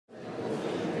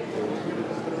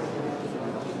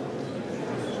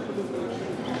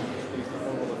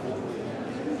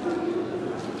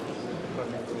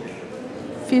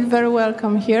feel very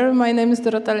welcome here. My name is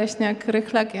Dorota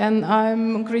Leśniak-Rychlak, and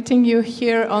I'm greeting you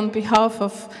here on behalf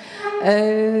of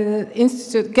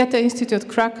Goethe Institute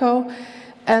Krakow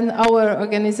and our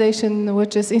organization,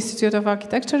 which is Institute of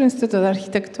Architecture, Instytut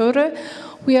Architektury.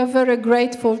 We are very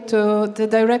grateful to the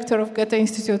director of Goethe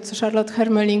Institute, Charlotte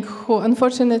Hermeling, who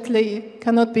unfortunately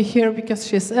cannot be here because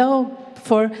she's ill,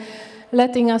 for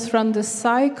letting us run this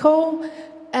cycle,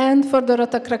 and for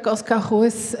Dorota Krakowska, who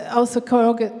is also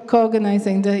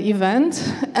co-organizing the event.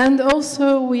 And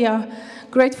also we are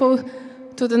grateful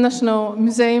to the National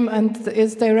Museum and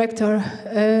its director,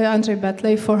 Andrzej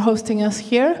Batlej, for hosting us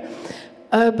here.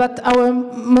 But our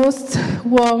most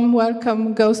warm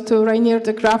welcome goes to Reinier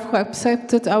de Graaf, who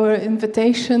accepted our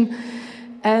invitation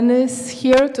and is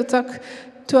here to talk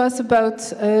to us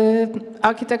about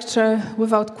architecture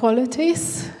without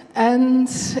qualities. And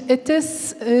it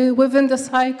is within the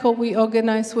cycle we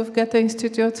organize with Goethe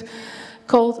Institute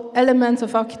called Elements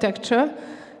of Architecture,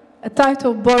 a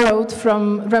title borrowed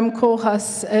from Rem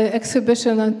Koolhaas'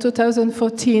 exhibition in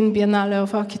 2014 Biennale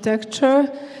of Architecture.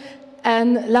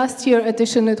 And last year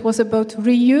edition it was about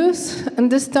reuse, and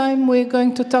this time we're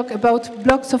going to talk about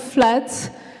blocks of flats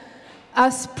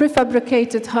as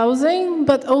prefabricated housing,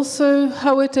 but also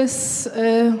how it is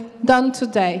done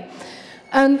today.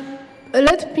 And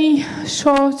let me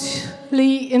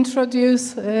shortly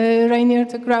introduce Reinier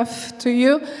de Graaf to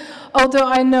you, although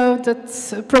I know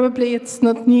that probably it's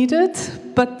not needed,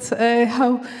 but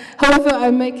however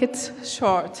I make it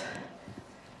short.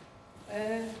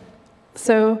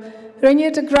 So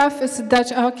Reinier de Graaf is a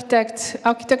Dutch architect,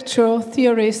 architectural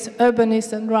theorist,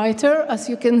 urbanist, and writer, as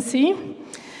you can see.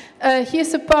 He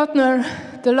is a partner,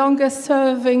 the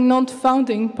longest-serving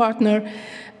non-founding partner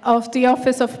of the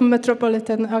Office of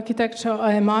Metropolitan Architecture,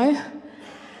 OMA.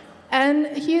 And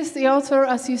he is the author,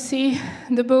 as you see,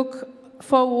 the book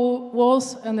Four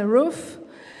Walls and a Roof,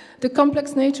 The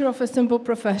Complex Nature of a Simple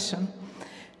Profession.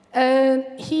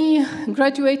 He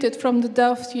graduated from the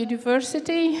Delft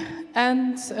University,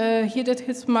 and he did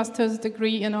his master's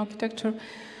degree in architecture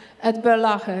at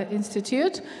Berlage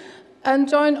Institute, and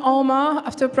joined OMA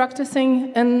after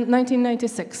practicing in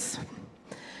 1996.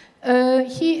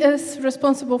 He is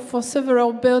responsible for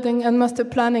several building and master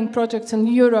planning projects in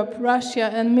Europe,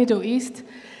 Russia, and Middle East.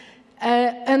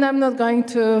 And I'm not going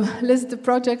to list the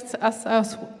projects as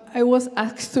I was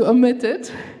asked to omit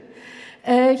it.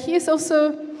 He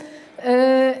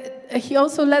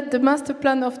also led the master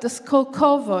plan of the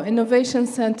Skolkovo Innovation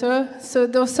Center, so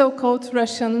the so-called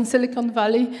Russian Silicon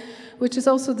Valley, which is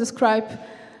also described,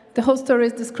 the whole story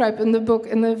is described in the book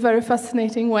in a very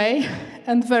fascinating way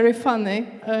and very funny.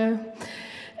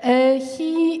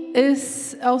 He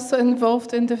is also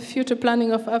involved in the future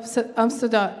planning of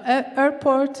Amsterdam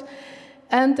Airport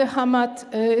and the Hamad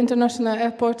International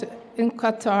Airport in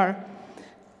Qatar.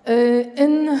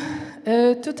 In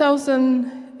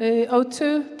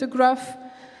 2002, de Graaf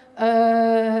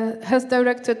has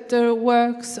directed the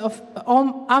works of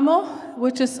OMA,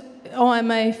 which is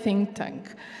OMA think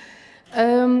tank.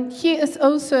 He is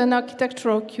also an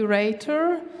architectural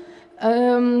curator.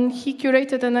 He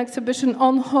curated an exhibition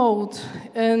On Hold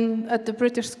at the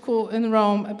British School in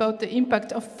Rome about the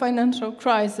impact of financial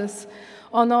crisis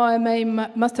on OMA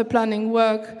master planning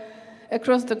work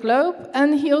across the globe.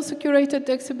 And he also curated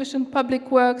the exhibition Public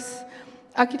Works,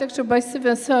 Architecture by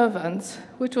Civil Servants,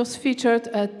 which was featured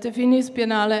at the Venice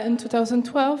Biennale in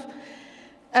 2012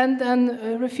 and then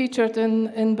refeatured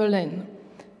in Berlin.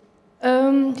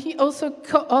 He also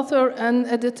co-authored and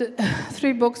edited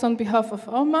 3 books on behalf of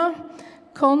OMA,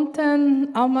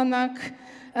 Content, Almanac,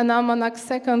 and Almanac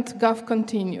Second, Gov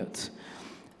Continued.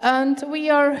 And we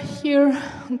are here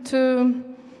to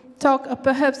talk,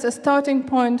 perhaps a starting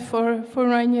point for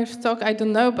Reinier's talk, I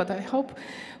don't know, but I hope,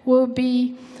 will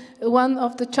be one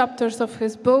of the chapters of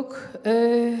his book,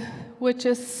 which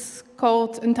is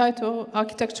entitled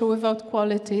Architecture Without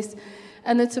Qualities,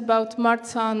 and it's about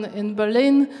Marzahn in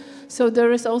Berlin. So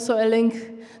there is also a link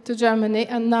to Germany.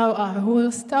 And now I will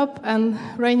stop. And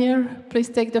Reinier, please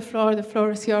take the floor. The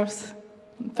floor is yours.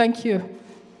 Thank you.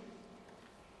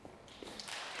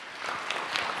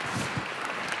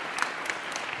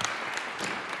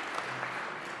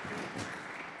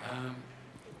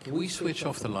 Can we switch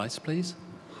off the lights, please?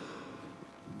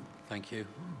 Thank you.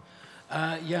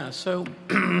 So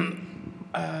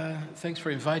thanks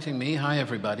for inviting me. Hi,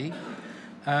 everybody.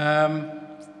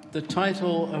 The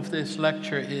title of this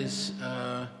lecture is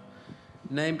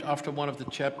named after one of the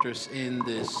chapters in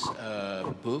this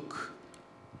book,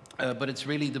 but it's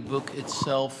really the book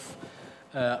itself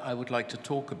I would like to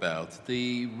talk about.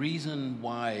 The reason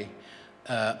why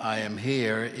I am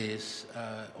here is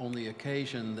on the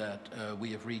occasion that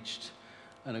we have reached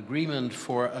an agreement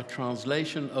for a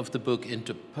translation of the book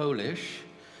into Polish,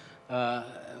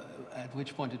 at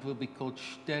which point it will be called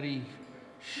Cztery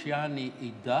Ściany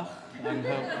I Dach.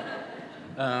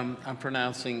 I'm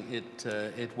pronouncing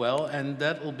it well, and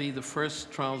that will be the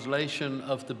first translation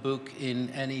of the book in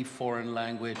any foreign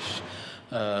language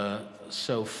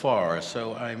so far.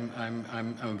 So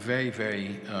I'm very,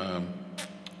 very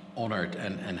honored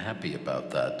and happy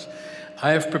about that. I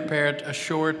have prepared a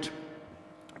short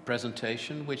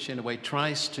presentation which in a way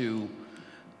tries to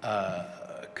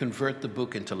convert the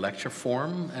book into lecture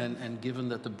form, and given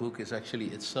that the book is actually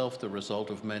itself the result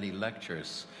of many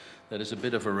lectures, that is a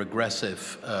bit of a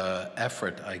regressive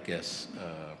effort, I guess,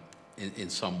 in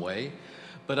some way.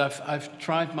 But I've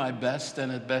tried my best,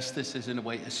 and at best this is in a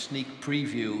way a sneak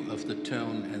preview of the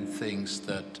tone and things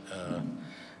that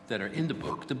are in the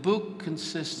book. The book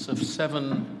consists of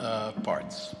 7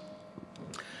 parts.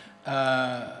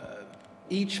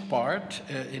 Each part,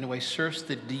 in a way, serves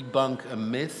to debunk a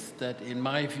myth that, in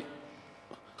my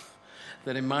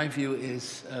view,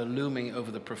 is looming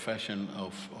over the profession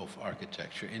of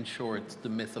architecture. In short, the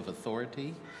myth of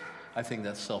authority. I think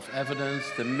that's self-evident.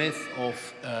 The myth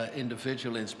of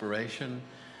individual inspiration.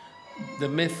 The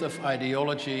myth of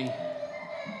ideology.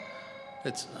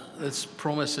 It's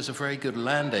promised as a very good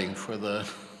landing for the...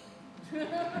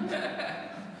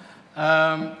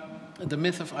 The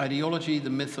myth of ideology, the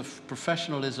myth of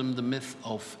professionalism, the myth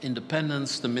of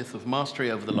independence, the myth of mastery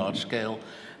over the large scale,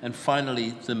 and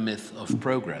finally the myth of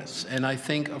progress. And I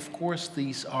think, of course,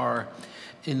 these are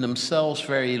in themselves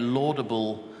very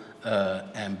laudable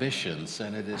ambitions,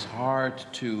 and it is hard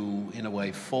to, in a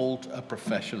way, fault a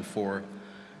profession for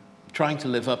trying to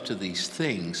live up to these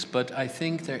things. But I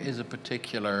think there is a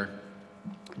particular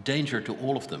danger to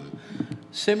all of them.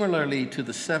 Similarly to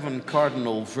the 7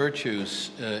 cardinal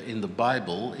virtues in the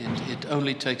Bible, it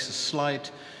only takes a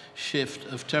slight shift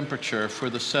of temperature for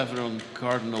the 7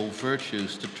 cardinal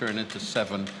virtues to turn into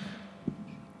 7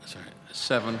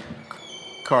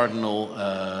 cardinal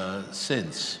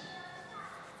sins.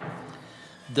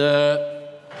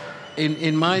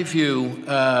 In my view,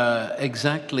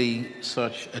 exactly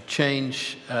such a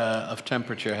change of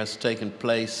temperature has taken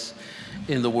place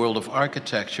in the world of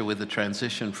architecture with the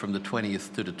transition from the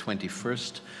 20th to the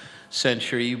 21st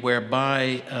century,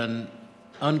 whereby an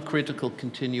uncritical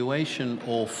continuation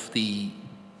of the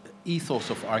ethos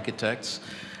of architects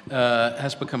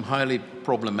has become highly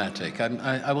problematic.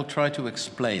 I will try to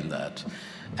explain that.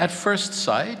 At first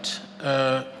sight,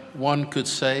 one could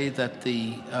say that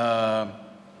the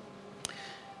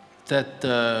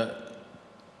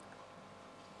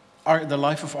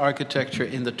life of architecture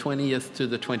in the 20th to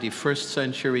the 21st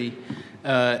century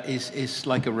is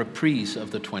like a reprise of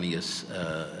the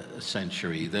 20th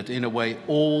century, that in a way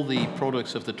all the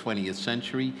products of the 20th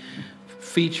century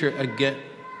feature again...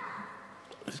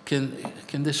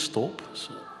 Can this stop?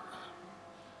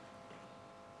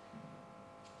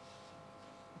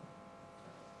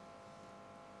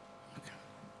 Okay.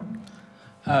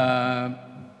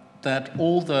 That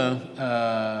all the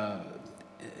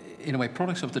in a way,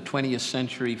 products of the 20th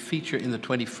century feature in the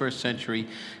 21st century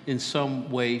in some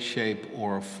way, shape,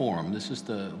 or form. This is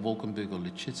the Wolkenbügel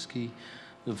Litschitzky,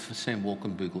 the same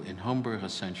Wolkenbügel in Hamburg a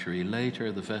century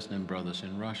later, the Vesnin brothers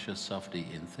in Russia,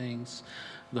 Safdie in Things,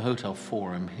 the Hotel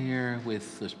Forum here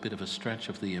with this bit of a stretch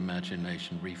of the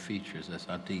imagination refeatures as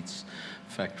Hadid's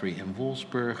factory in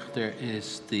Wolfsburg. There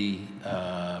is the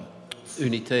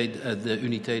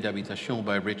Unité d'Habitation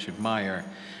by Richard Meyer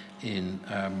in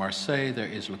Marseille. There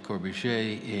is Le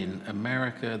Corbusier in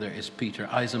America. There is Peter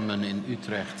Eisenman in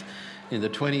Utrecht in the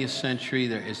 20th century.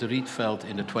 There is Rietveld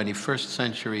in the 21st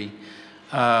century.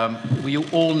 We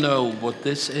all know what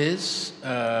this is,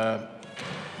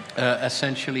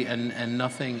 essentially, and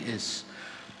nothing is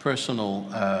personal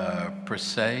per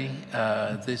se.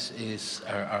 This is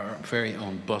our very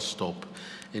own bus stop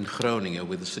in Groningen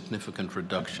with a significant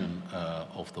reduction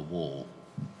of the wall.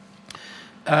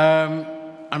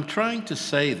 I'm trying to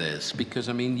say this because,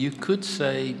 I mean, you could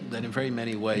say that in very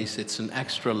many ways it's an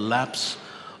extra lapse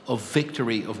of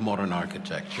victory of modern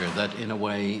architecture, that in a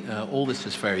way all this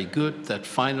is very good, that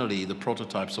finally the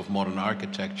prototypes of modern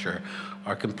architecture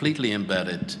are completely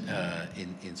embedded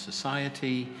in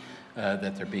society,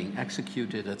 that they're being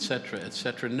executed, etc.,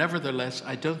 etc. Nevertheless,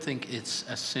 I don't think it's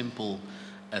as simple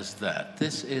as that.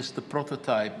 This is the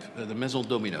prototype, the Maison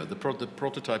Domino, the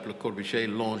prototype Le Corbusier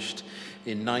launched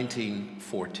in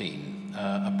 1914,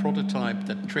 a prototype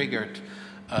that triggered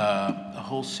a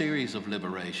whole series of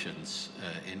liberations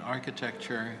in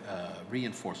architecture,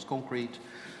 reinforced concrete,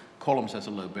 columns as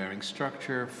a load-bearing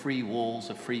structure, free walls,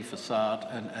 a free facade,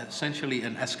 and essentially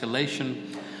an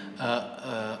escalation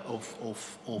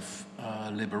of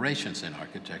liberations in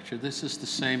architecture. This is the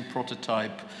same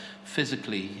prototype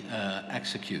physically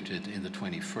executed in the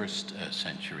 21st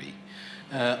century.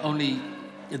 Only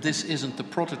this isn't the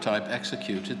prototype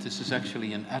executed, this is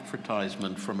actually an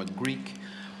advertisement from a Greek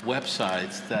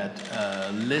website that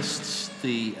lists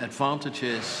the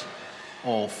advantages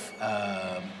of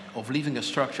leaving a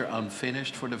structure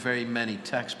unfinished for the very many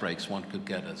tax breaks one could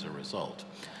get as a result.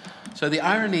 So the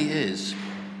irony is,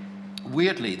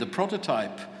 weirdly, the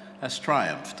prototype has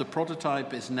triumphed. The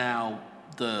prototype is now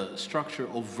the structure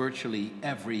of virtually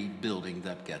every building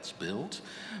that gets built,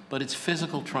 but its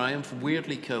physical triumph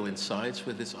weirdly coincides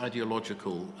with its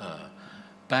ideological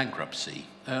bankruptcy.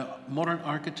 Modern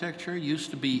architecture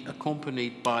used to be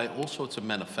accompanied by all sorts of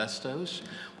manifestos,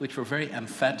 which were very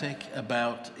emphatic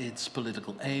about its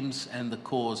political aims and the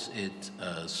cause it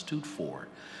stood for.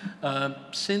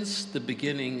 Since the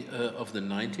beginning of the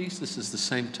 90s, this is the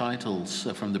same titles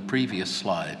from the previous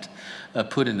slide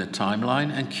put in the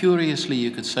timeline, and curiously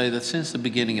you could say that since the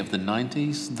beginning of the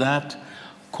 90s, that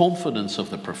confidence of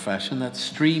the profession, that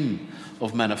stream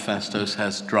of manifestos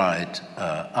has dried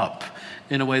up.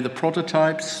 In a way, the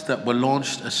prototypes that were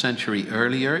launched a century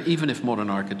earlier, even if modern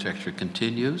architecture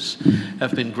continues,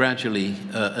 have been gradually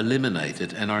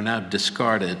eliminated and are now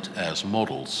discarded as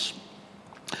models.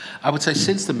 I would say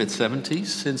since the mid-70s,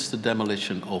 since the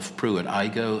demolition of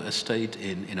Pruitt-Igoe estate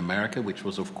in America, which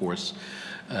was, of course,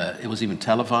 it was even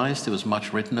televised, it was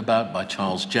much written about by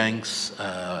Charles Jenks,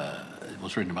 it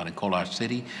was written about in Collage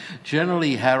City,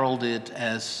 generally heralded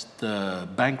as the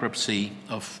bankruptcy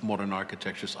of modern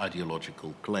architecture's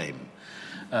ideological claim.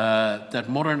 That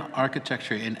modern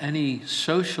architecture in any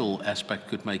social aspect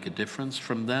could make a difference,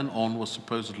 from then on was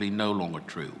supposedly no longer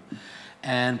true.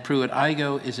 And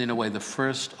Pruitt-Igoe is in a way the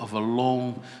first of a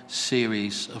long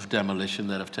series of demolition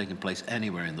that have taken place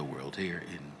anywhere in the world, here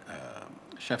in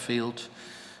Sheffield,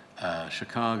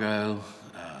 Chicago,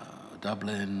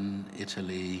 Dublin,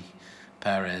 Italy,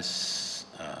 Paris,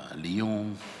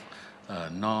 Lyon,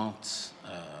 Nantes,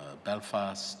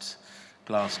 Belfast,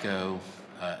 Glasgow,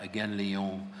 again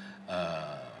Lyon,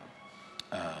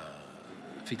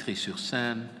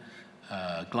 Vitry-sur-Seine,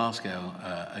 Glasgow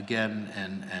again,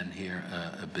 and here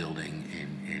a building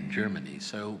in Germany.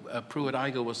 So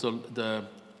Pruitt-Igoe was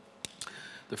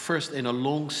the first in a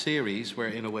long series where,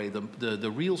 in a way,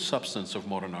 the real substance of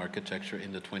modern architecture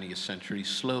in the 20th century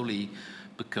slowly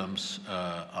becomes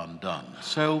undone.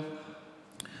 So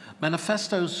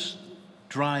manifestos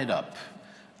dried up.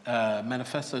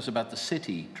 Manifestos about the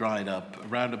city dried up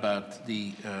around about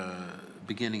the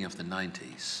beginning of the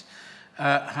 90s.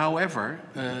 However,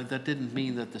 that didn't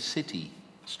mean that the city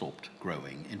stopped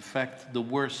growing. In fact, the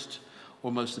worst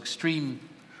or most extreme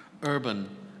urban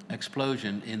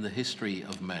explosion in the history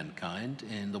of mankind,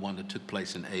 in the one that took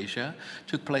place in Asia,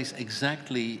 took place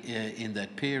exactly in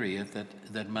that period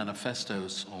that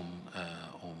manifestos on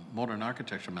modern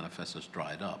architecture manifestos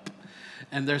dried up.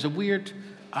 And there's a weird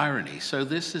irony. So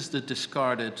this is the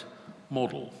discarded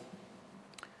model.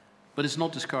 But it's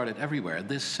not discarded everywhere.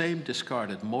 This same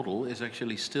discarded model is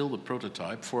actually still the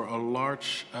prototype for a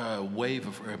large wave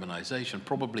of urbanization,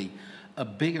 probably a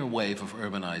bigger wave of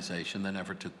urbanization than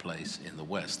ever took place in the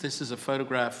West. This is a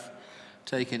photograph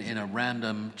taken in a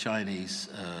random Chinese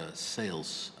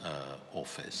sales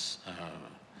office.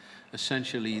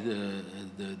 Essentially, the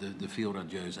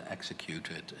Ville-Radieuse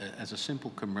executed as a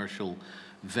simple commercial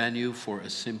venue for a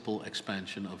simple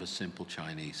expansion of a simple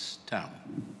Chinese town.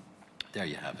 There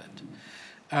you have it.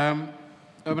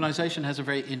 Urbanization has a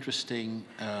very interesting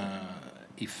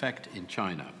effect in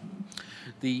China.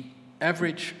 The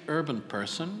average urban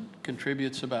person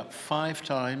contributes about 5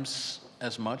 times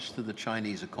as much to the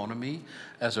Chinese economy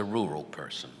as a rural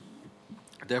person.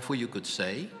 Therefore, you could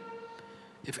say,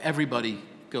 if everybody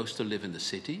goes to live in the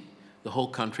city, the whole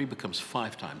country becomes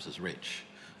 5 times as rich.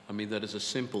 I mean, that is a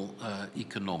simple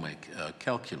economic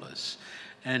calculus.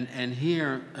 And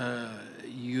here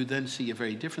you then see a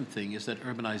very different thing, is that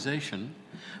urbanization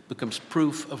becomes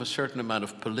proof of a certain amount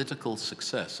of political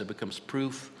success. It becomes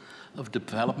proof of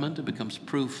development, it becomes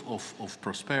proof of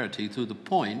prosperity, to the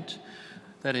point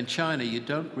that in China you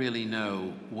don't really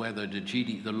know whether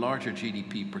the larger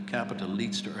GDP per capita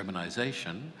leads to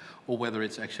urbanization, or whether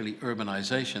it's actually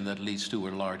urbanization that leads to a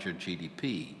larger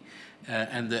GDP.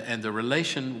 And the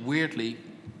relation, weirdly,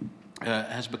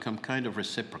 has become kind of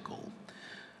reciprocal.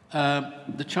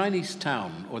 The Chinese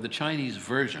town, or the Chinese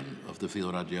version of the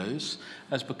Ville-Radieuse,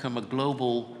 has become a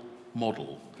global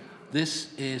model.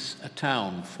 This is a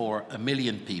town for 1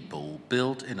 million people,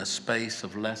 built in a space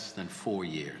of less than 4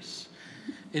 years.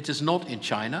 It is not in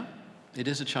China. It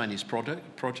is a Chinese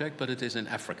project, but it is in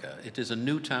Africa. It is a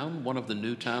new town, one of the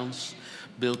new towns,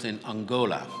 built in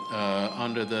Angola,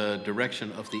 under the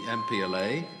direction of the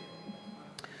MPLA,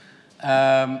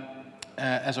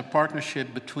 as a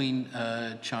partnership between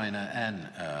China and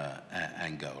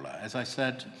Angola. As I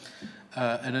said,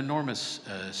 an enormous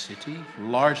city,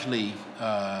 largely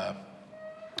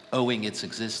owing its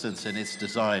existence and its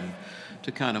design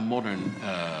to kind of modern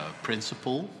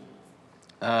principle.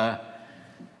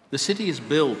 The city is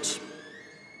built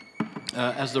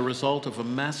as the result of a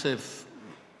massive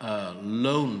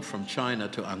loan from China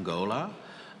to Angola,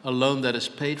 a loan that is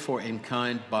paid for in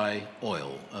kind by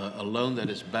oil, a loan that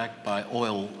is backed by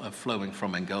oil flowing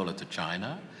from Angola to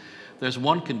China. There's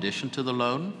one condition to the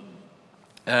loan,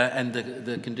 and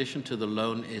the condition to the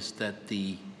loan is that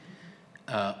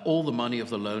all the money of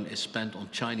the loan is spent on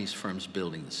Chinese firms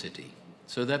building the city.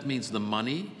 So that means the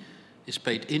money is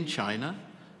paid in China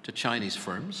to Chinese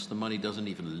firms. The money doesn't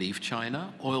even leave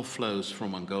China. Oil flows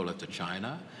from Angola to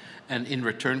China. And in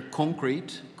return,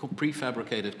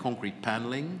 prefabricated concrete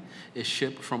paneling is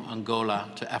shipped from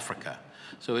Angola to Africa.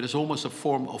 So it is almost a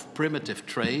form of primitive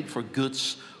trade for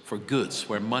goods,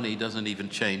 where money doesn't even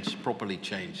properly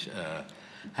change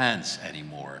hands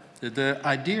anymore. The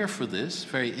idea for this,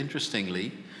 very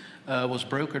interestingly, was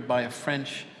brokered by a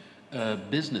French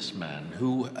businessman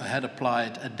who had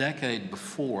applied a decade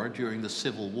before, during the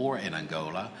civil war in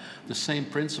Angola, the same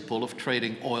principle of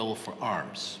trading oil for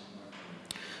arms.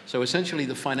 So essentially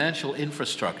the financial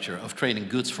infrastructure of trading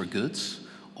goods for goods,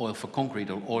 oil for concrete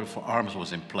or oil for arms,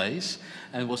 was in place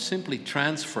and was simply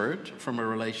transferred from a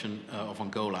relation of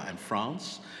Angola and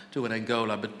France to an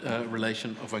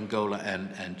relation of Angola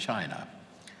and China.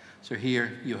 So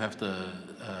here you have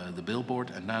the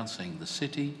billboard announcing the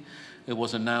city. It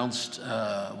was announced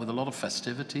with a lot of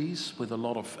festivities, with a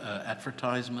lot of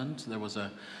advertisement. There was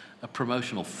a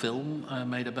promotional film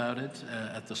made about it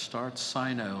at the start,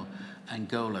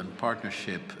 Sino-Angolan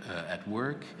partnership at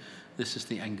work. This is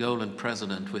the Angolan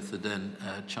president with the then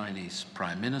Chinese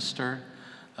prime minister,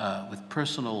 with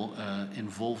personal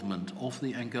involvement of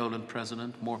the Angolan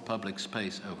president. More public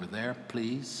space over there,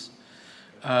 please.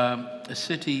 A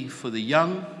city for the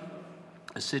young,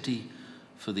 a city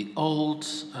for the old,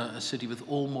 a city with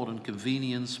all modern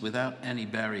convenience, without any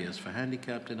barriers for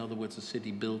handicapped. In other words, a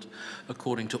city built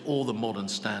according to all the modern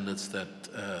standards that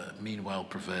meanwhile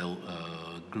prevail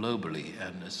globally,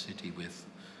 and a city with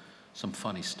some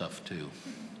funny stuff too.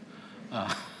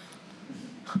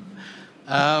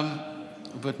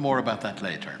 But more about that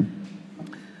later.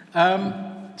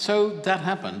 So that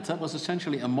happened. That was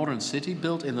essentially a modern city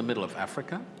built in the middle of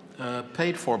Africa,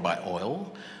 paid for by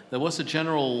oil. There was a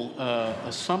general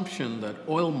assumption that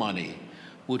oil money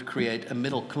would create a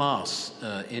middle class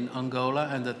in Angola,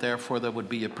 and that therefore there would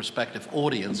be a prospective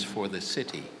audience for this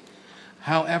city.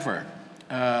 However,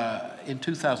 in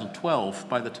 2012,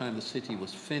 by the time the city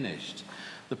was finished,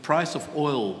 the price of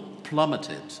oil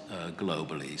plummeted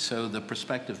globally, so the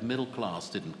prospective middle class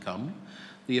didn't come.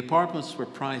 The apartments were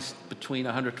priced between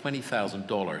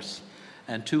 $120,000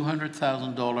 and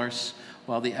 $200,000,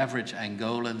 while the average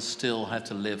Angolan still had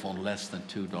to live on less than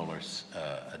 $2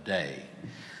 a day.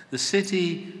 The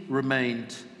city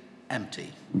remained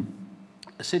empty.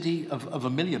 A city of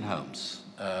 1 million homes,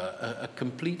 a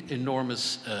complete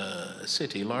enormous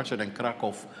city, larger than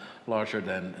Krakow, larger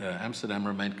than Amsterdam,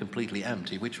 remained completely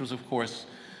empty, which was, of course,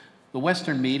 the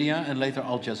Western media and later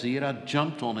Al Jazeera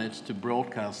jumped on it to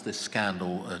broadcast this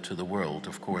scandal to the world,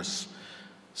 of course,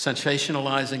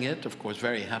 sensationalizing it, of course,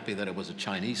 very happy that it was a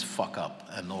Chinese fuck-up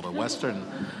and not a Western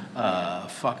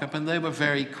fuck-up, and they were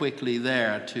very quickly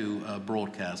there to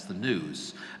broadcast the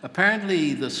news.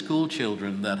 Apparently, the school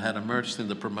children that had emerged in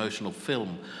the promotional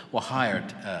film were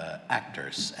hired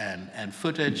actors, and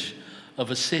footage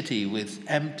of a city with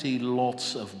empty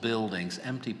lots of buildings,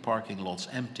 empty parking lots,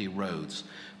 empty roads,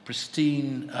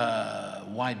 pristine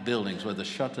white buildings where the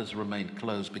shutters remained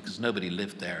closed because nobody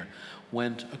lived there,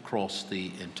 went across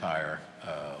the entire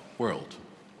world.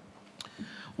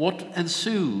 What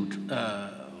ensued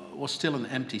was still an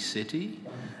empty city,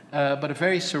 but a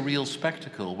very surreal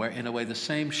spectacle where, in a way, the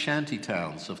same shanty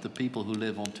towns of the people who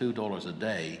live on $2 a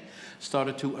day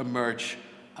started to emerge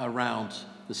around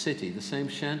the city, the same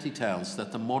shanty towns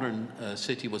that the modern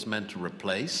city was meant to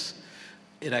replace.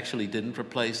 It actually didn't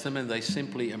replace them, and they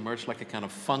simply emerged like a kind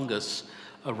of fungus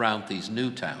around these new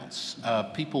towns.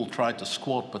 People tried to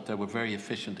squat, but there were very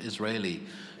efficient Israeli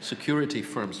security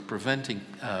firms preventing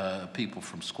people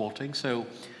from squatting. So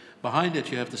Behind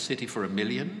it, you have the city for 1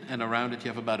 million, and around it, you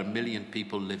have about 1 million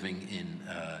people living in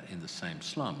the same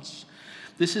slums.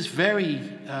 This is very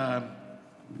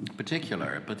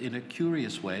particular, but in a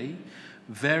curious way,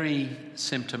 very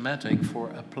symptomatic for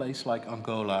a place like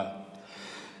Angola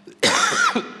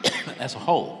as a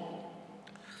whole.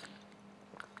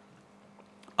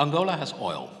 Angola has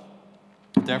oil.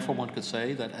 Therefore, one could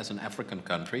say that as an African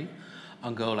country,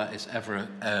 Angola is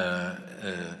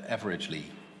averagely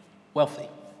wealthy.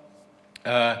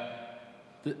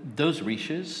 Those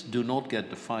riches do not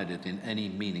get divided in any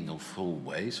meaningful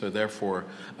way, so therefore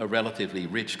a relatively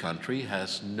rich country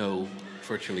has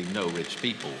virtually no rich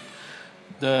people.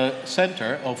 The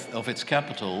center of its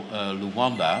capital,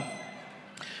 Luanda,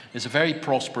 is a very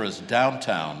prosperous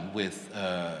downtown with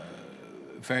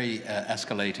very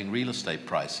escalating real estate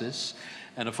prices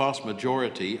and a vast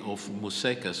majority of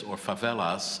musetas or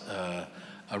favelas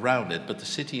around it, but the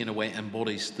city in a way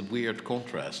embodies the weird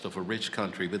contrast of a rich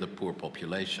country with a poor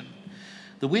population.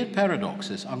 The weird paradox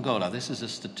is Angola, this is a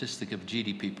statistic of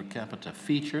GDP per capita,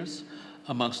 features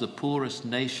amongst the poorest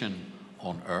nation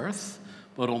on earth,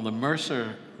 but on the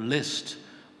Mercer list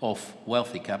of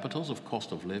wealthy capitals, of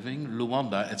cost of living,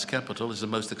 Luanda, its capital, is the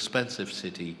most expensive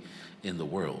city in the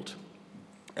world.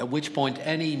 At which point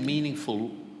any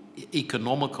meaningful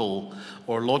economical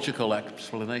or logical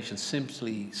explanation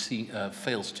simply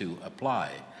fails to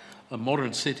apply. A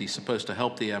modern city supposed to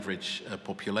help the average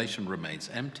population remains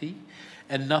empty,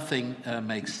 and nothing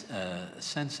makes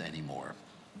sense anymore.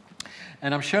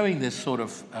 And I'm showing this sort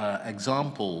of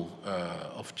example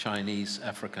of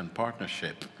Chinese-African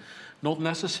partnership, not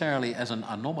necessarily as an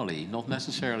anomaly, not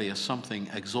necessarily as something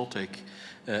exotic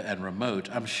and remote.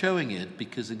 I'm showing it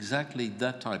because exactly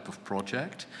that type of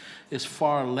project is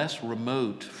far less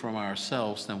remote from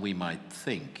ourselves than we might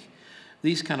think.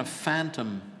 These kind of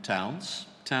phantom towns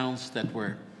that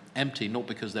were empty not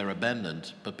because they're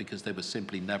abandoned, but because they were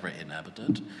simply never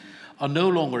inhabited, are no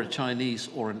longer a Chinese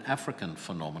or an African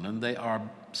phenomenon. They are,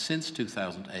 since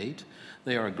 2008,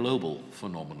 they are a global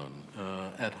phenomenon.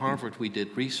 At Harvard, we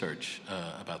did research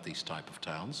about these type of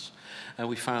towns, and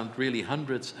we found really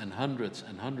hundreds and hundreds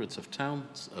and hundreds of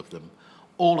towns of them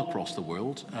all across the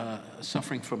world,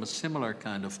 suffering from a similar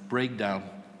kind of breakdown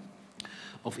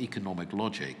of economic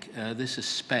logic. This is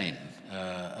Spain,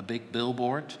 a big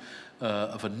billboard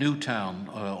of a new town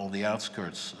on the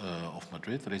outskirts of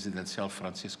Madrid, Residencial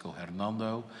Francisco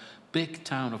Hernando, big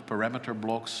town of perimeter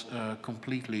blocks,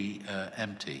 completely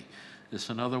empty. There's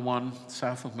another one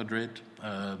south of Madrid,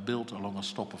 built along a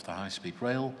stop of the high-speed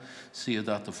rail,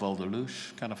 Ciudad de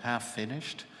Valdeluz, kind of half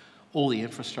finished. All the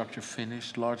infrastructure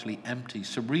finished, largely empty,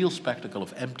 surreal spectacle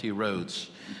of empty roads,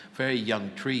 very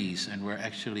young trees, and where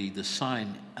actually the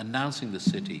sign announcing the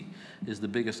city is the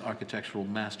biggest architectural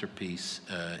masterpiece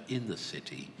in the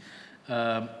city.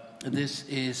 This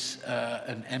is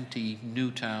an empty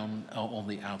new town on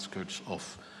the outskirts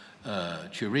of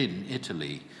Turin,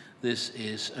 Italy. This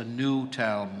is a new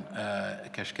town,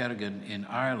 Cashkerrigan in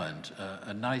Ireland,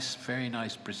 a nice, very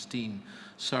nice, pristine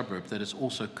suburb that is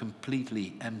also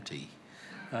completely empty.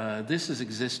 This is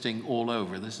existing all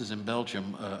over. This is in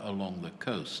Belgium along the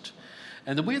coast.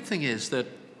 And the weird thing is that,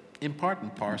 in part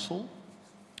and parcel,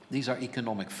 these are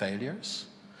economic failures,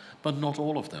 but not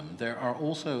all of them. There are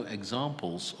also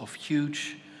examples of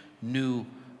huge new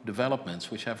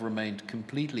developments which have remained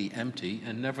completely empty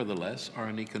and nevertheless are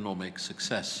an economic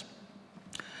success.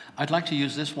 I'd like to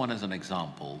use this one as an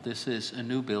example. This is a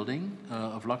new building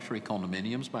of luxury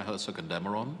condominiums by Herzog & de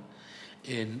Meuron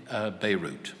in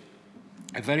Beirut.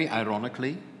 And very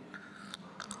ironically,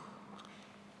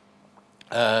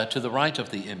 to the right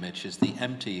of the image is the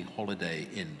empty Holiday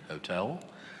Inn Hotel,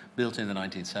 built in the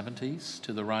 1970s.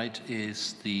 To the right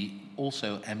is the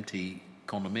also empty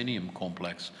condominium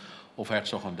complex of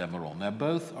Herzog & de Meuron. Now,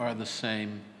 both are the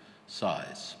same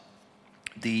size.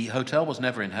 The hotel was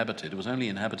never inhabited. It was only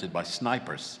inhabited by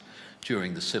snipers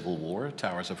during the Civil War.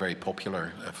 Towers are very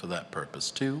popular for that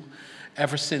purpose too.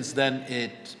 Ever since then,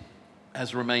 it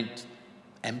has remained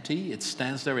empty. It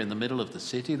stands there in the middle of the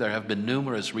city. There have been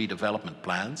numerous redevelopment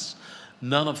plans.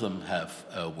 None of them have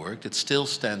worked. It still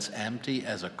stands empty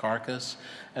as a carcass,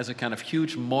 as a kind of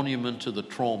huge monument to the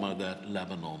trauma that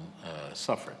Lebanon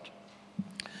suffered.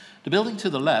 The building to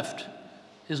the left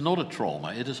is not a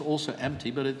trauma. It is also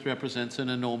empty, but it represents an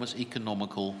enormous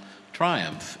economical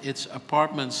triumph. Its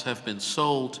apartments have been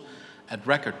sold at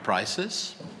record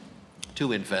prices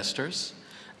to investors,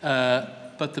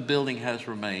 but the building has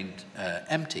remained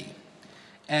empty.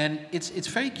 And it's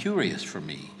very curious for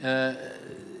me.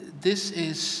 This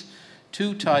is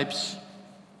two types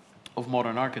of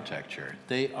modern architecture.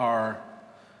 They are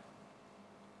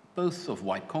both of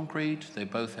white concrete, they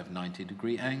both have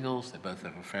 90-degree angles, they both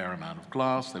have a fair amount of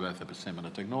glass, they both have a similar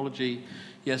technology.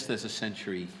 Yes, there's a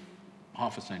century,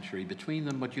 half a century between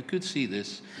them, but you could see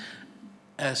this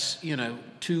as, you know,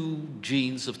 two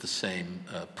genes of the same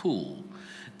pool.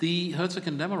 The Herzog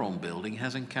and de Meuron building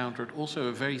has encountered also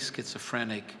a very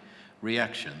schizophrenic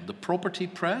reaction. The property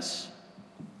press,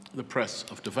 the press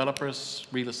of developers,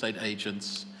 real estate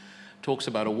agents, talks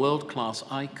about a world-class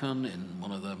icon in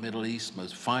one of the Middle East's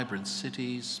most vibrant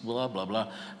cities, blah, blah,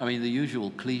 blah. I mean, the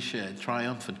usual cliche,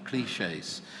 triumphant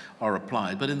cliches are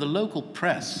applied. But in the local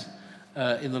press,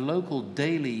 in the local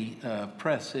daily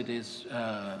press, it is,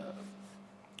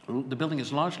 the building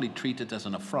is largely treated as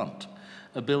an affront,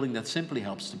 a building that simply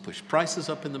helps to push prices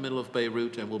up in the middle of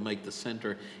Beirut and will make the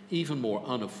center even more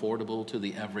unaffordable to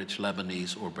the average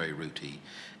Lebanese or Beiruti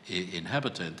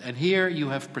inhabitant. And here you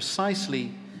have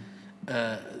precisely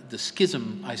the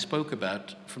schism I spoke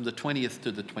about from the 20th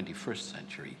to the 21st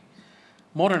century.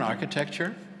 Modern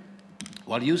architecture,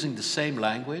 while using the same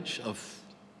language of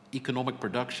economic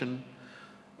production,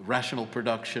 rational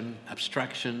production,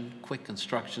 abstraction, quick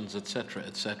constructions,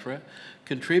 etc.,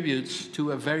 contributes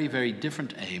to a very, very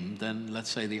different aim than, let's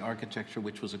say, the architecture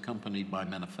which was accompanied by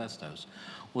manifestos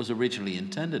was originally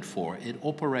intended for. It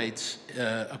operates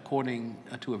according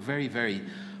to a very, very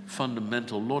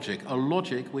fundamental logic, a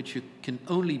logic which can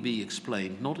only be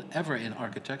explained not ever in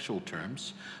architectural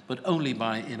terms, but only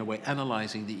by, in a way,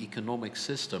 analyzing the economic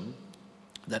system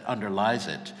that underlies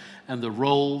it and the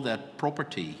role that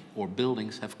property or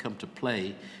buildings have come to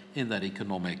play in that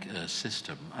economic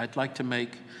system. I'd like to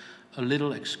make a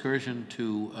little excursion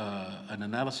to an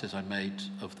analysis I made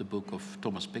of the book of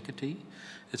Thomas Piketty.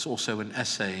 It's also an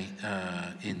essay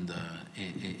in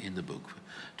the book.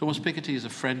 Thomas Piketty is a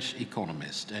French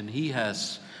economist, and he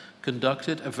has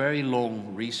conducted a very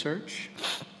long research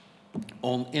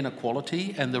on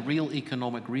inequality and the real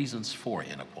economic reasons for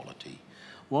inequality.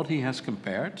 What he has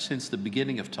compared since the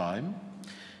beginning of time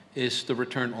is the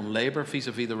return on labor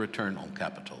vis-à-vis the return on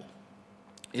capital.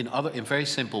 In very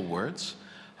simple words,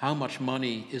 how much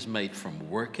money is made from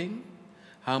working,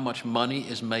 how much money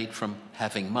is made from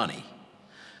having money.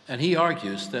 And he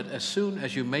argues that as soon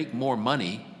as you make more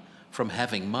money from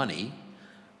having money,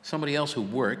 somebody else who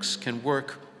works can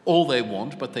work all they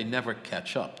want, but they never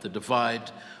catch up. The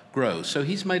divide grows. So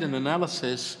he's made an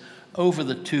analysis over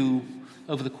the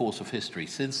course of history,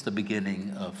 since the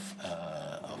beginning of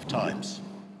times,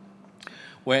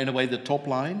 where in a way the top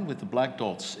line with the black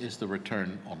dots is the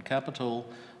return on capital,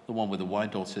 the one with the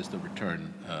white dots is the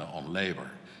return on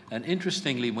labor. And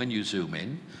interestingly, when you zoom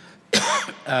in,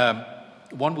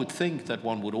 one would think that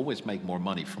one would always make more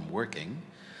money from working,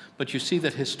 but you see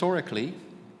that historically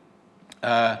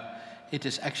it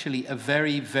is actually a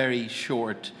very, very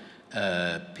short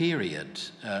period,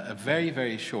 a very,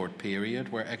 very short period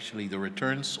where actually the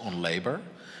returns on labor,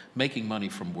 making money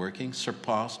from working,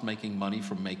 surpassed making money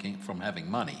from having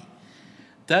money.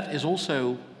 That is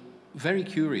also, very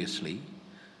curiously,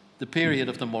 the period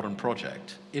of the modern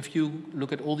project. If you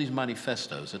look at all these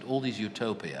manifestos, at all these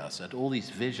utopias, at all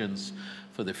these visions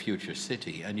for the future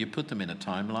city, and you put them in a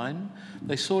timeline,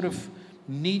 they sort of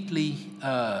neatly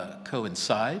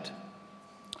coincide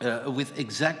with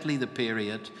exactly the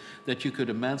period that you could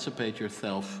emancipate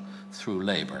yourself through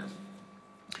labor.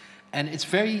 And it's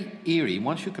very eerie,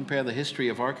 once you compare the history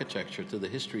of architecture to the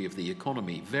history of the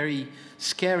economy, very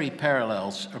scary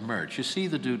parallels emerge. You see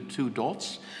the two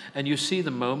dots, and you see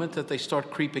the moment that they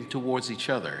start creeping towards each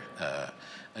other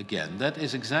again. That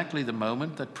is exactly the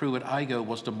moment that Pruitt-Igoe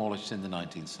was demolished in the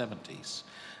 1970s.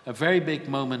 A very big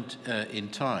moment in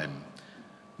time.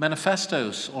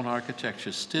 Manifestos on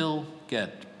architecture still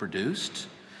get produced,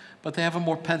 but they have a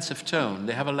more pensive tone.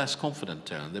 They have a less confident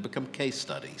tone. They become case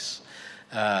studies.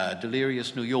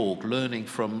 Delirious New York, learning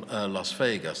from Las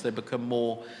Vegas. They become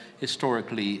more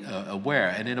historically aware,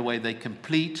 and in a way they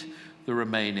complete the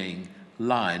remaining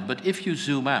line. But if you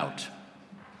zoom out,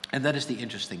 and that is the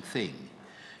interesting thing,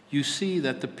 you see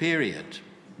that the period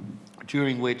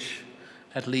during which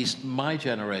at least my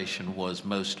generation was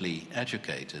mostly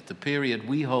educated, the period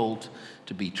we hold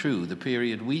to be true, the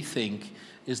period we think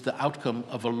is the outcome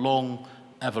of a long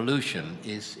evolution,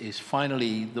 is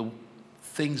finally the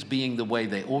things being the way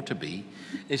they ought to be,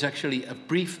 is actually a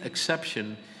brief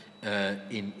exception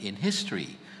in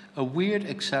history. A weird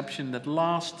exception that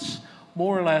lasts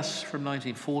more or less from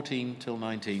 1914 till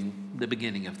the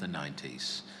beginning of the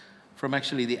 90s. From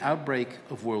actually the outbreak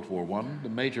of World War I, the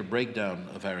major breakdown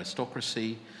of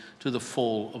aristocracy, to the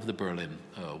fall of the Berlin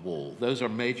Wall. Those are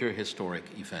major historic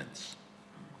events.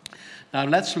 Now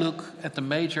let's look at the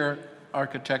major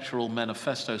architectural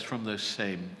manifestos from those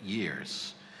same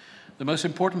years. The most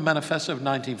important manifesto of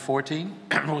 1914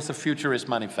 was the Futurist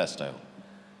Manifesto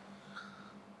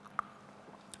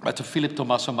by Philip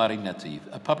Tommaso Marinetti,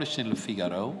 published in Le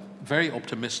Figaro, very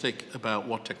optimistic about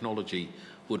what technology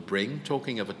would bring,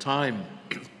 talking of a time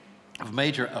of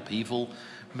major upheaval,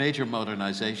 major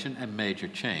modernization, and major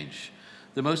change.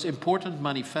 The most important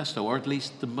manifesto, or at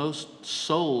least the most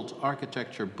sold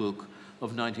architecture book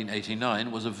of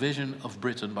 1989, was A Vision of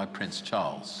Britain by Prince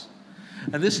Charles.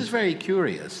 And this is very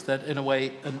curious, that in a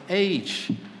way, an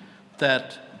age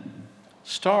that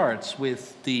starts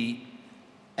with the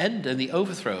end and the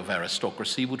overthrow of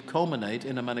aristocracy would culminate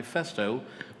in a manifesto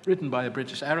written by a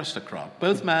British aristocrat.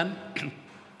 Both men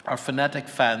are fanatic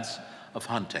fans of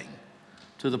hunting,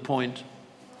 to the point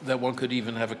that one could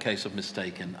even have a case of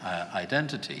mistaken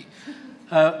identity.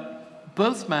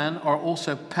 Both men are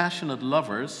also passionate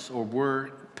lovers, or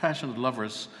were passionate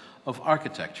lovers, of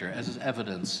architecture, as is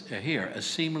evidence here, a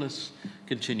seamless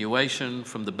continuation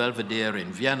from the Belvedere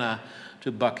in Vienna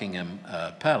to Buckingham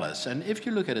Palace. And if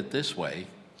you look at it this way,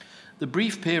 the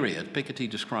brief period Piketty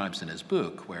describes in his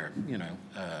book, where, you know,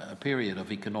 a period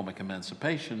of economic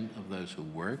emancipation of those who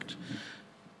worked,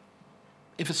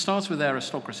 if it starts with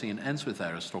aristocracy and ends with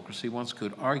aristocracy, one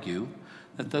could argue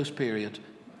that those periods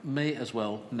may as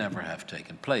well never have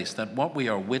taken place, that what we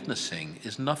are witnessing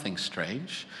is nothing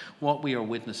strange. What we are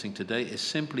witnessing today is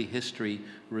simply history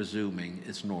resuming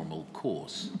its normal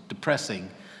course,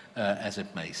 depressing as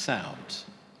it may sound.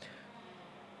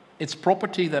 It's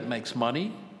property that makes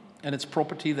money, and it's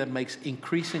property that makes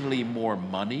increasingly more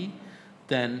money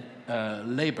than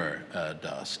labor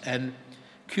does. And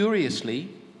curiously,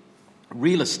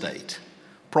 real estate,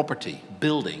 property,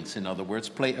 buildings, in other words,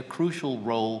 play a crucial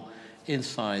role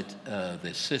inside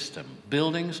this system.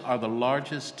 Buildings are the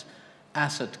largest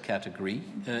asset category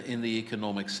in the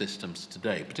economic systems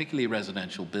today, particularly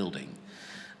residential building.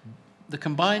 The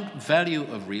combined value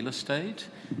of real estate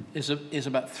is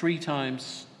about 3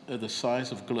 times the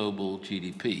size of global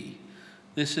GDP.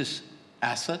 This is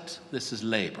asset, this is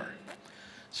labor.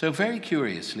 So very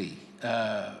curiously,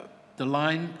 the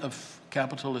line of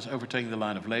capital is overtaking the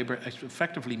line of labor. It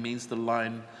effectively means the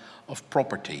line of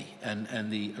property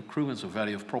and the accruance of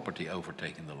value of property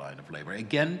overtaking the line of labor.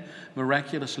 Again,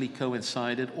 miraculously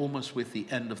coincided almost with the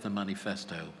end of the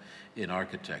manifesto in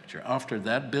architecture. After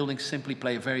that, buildings simply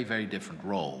play a very, very different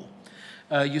role.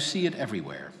 You see it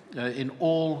everywhere. In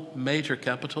all major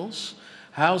capitals,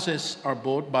 houses are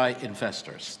bought by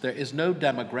investors. There is no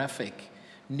demographic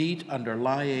need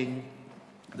underlying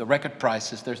the record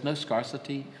prices. There's no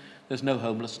scarcity, there's no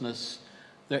homelessness,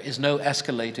 there is no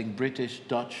escalating British,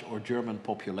 Dutch, or German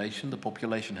population. The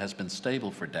population has been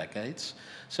stable for decades.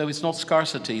 So it's not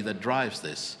scarcity that drives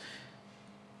this.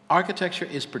 Architecture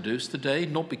is produced today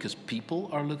not because people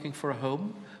are looking for a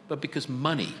home, but because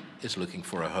money is looking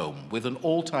for a home. With an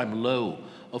all-time low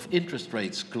of interest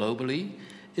rates globally,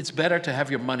 it's better to have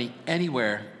your money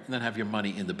anywhere than have your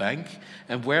money in the bank,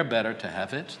 and where better to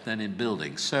have it than in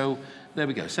buildings. So there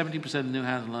we go. 70% of new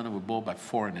houses in London were bought by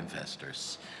foreign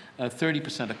investors.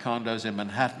 30% of condos in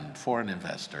Manhattan, foreign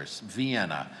investors.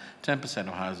 Vienna, 10%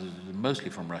 of houses, mostly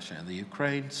from Russia and the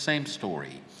Ukraine, same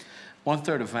story.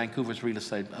 1/3 of Vancouver's real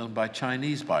estate owned by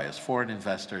Chinese buyers, foreign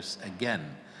investors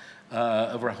again.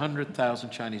 Over 100,000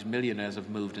 Chinese millionaires have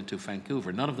moved into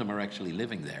Vancouver. None of them are actually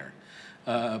living there,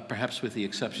 perhaps with the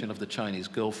exception of the Chinese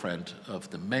girlfriend of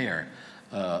the mayor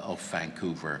of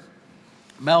Vancouver.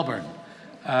 Melbourne,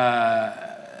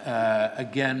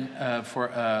 again, for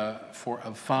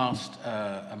a vast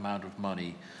amount of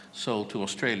money sold to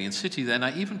Australian cities. And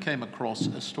I even came across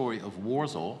a story of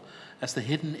Warsaw as the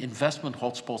hidden investment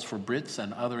hotspots for Brits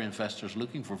and other investors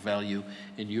looking for value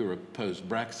in Europe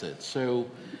post-Brexit. So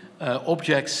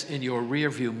objects in your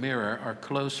rearview mirror are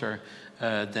closer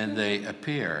than they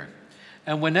appear.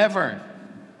 And whenever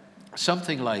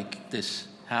something like this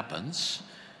happens,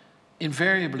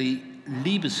 invariably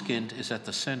Liebeskind is at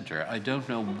the center. I don't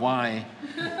know why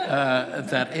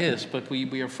that is, but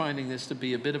we are finding this to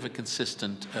be a bit of a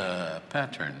consistent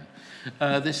pattern.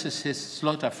 This is his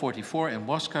Zlota 44 in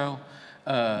Moscow,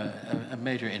 a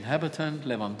major inhabitant,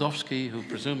 Lewandowski, who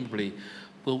presumably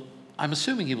will, I'm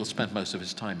assuming he will spend most of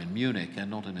his time in Munich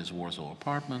and not in his Warsaw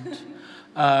apartment.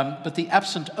 But the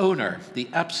absent owner, the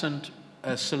absent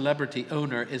celebrity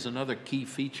owner is another key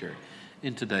feature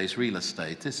in today's real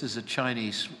estate. This is a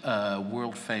Chinese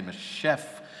world-famous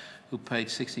chef who paid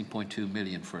 16.2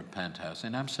 million for a penthouse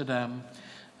in Amsterdam.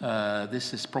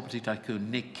 This is property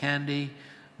tycoon Nick Candy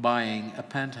buying a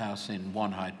penthouse in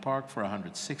One Hyde Park for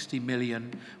 160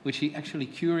 million, which he actually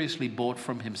curiously bought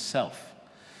from himself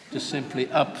to simply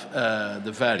up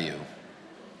the value.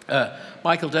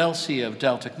 Michael Dell, CEO of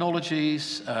Dell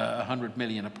Technologies, a $100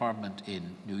 million apartment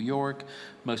in New York,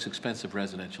 most expensive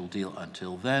residential deal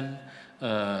until then.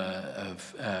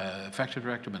 Factory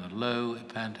director, Bernard Lowe,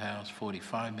 Penthouse,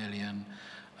 45 million.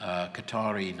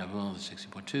 Qatari, Naval,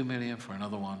 60.2 million for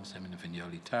another one, same in the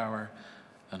Vignoli Tower,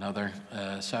 another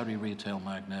Saudi retail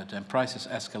magnate, and prices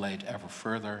escalate ever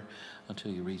further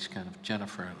until you reach kind of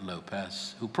Jennifer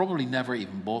Lopez, who probably never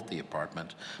even bought the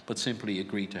apartment, but simply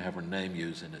agreed to have her name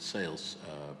used in a sales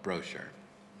brochure.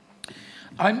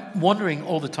 I'm wondering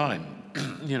all the time,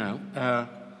 you know,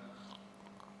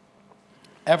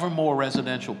 ever more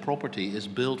residential property is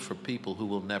built for people who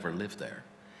will never live there.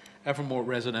 Ever more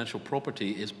residential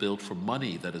property is built for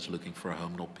money that is looking for a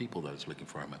home, not people that is looking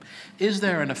for a home. Is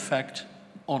there an effect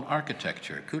on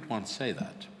architecture? Could one say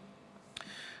that?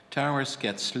 Towers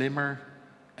get slimmer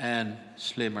and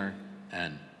slimmer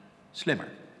and slimmer.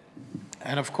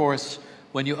 And of course,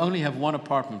 when you only have one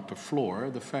apartment per floor,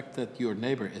 the fact that your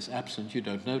neighbor is absent, you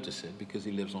don't notice it because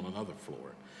he lives on another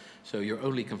floor. So you're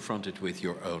only confronted with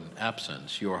your own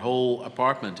absence. Your whole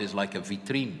apartment is like a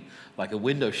vitrine, like a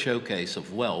window showcase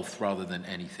of wealth rather than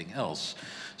anything else.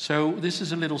 So this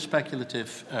is a little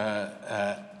speculative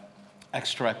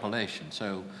extrapolation.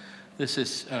 So this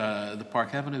is the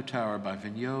Park Avenue Tower by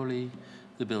Vignoli,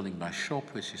 the building by Shop,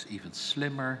 which is even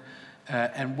slimmer.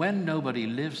 And when nobody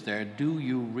lives there, can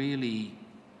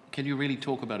you really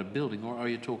talk about a building, or are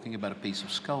you talking about a piece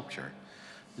of sculpture?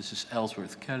 This is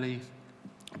Ellsworth Kelly,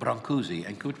 Brancusi.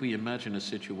 And could we imagine a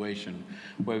situation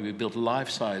where we built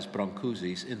life-size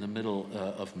Brancusis in the middle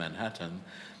of Manhattan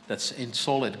that's in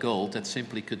solid gold that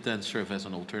simply could then serve as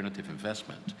an alternative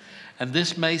investment? And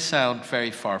this may sound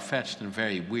very far-fetched and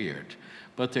very weird,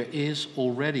 but there is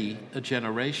already a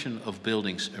generation of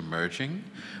buildings emerging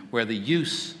where the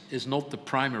use is not the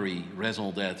primary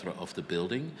raison d'etre of the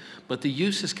building, but the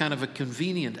use is kind of a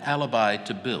convenient alibi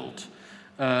to build.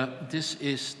 This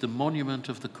is the monument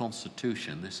of the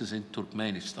Constitution. This is in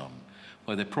Turkmenistan,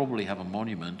 where they probably have a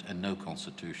monument and no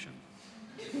constitution.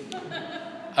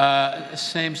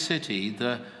 Same city,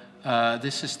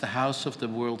 this is the house of the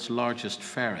world's largest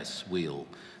Ferris wheel.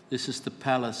 This is the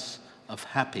Palace of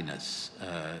Happiness,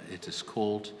 it is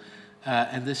called.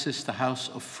 And this is the House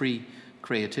of Free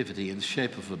Creativity in the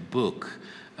shape of a book.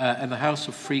 And the House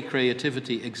of Free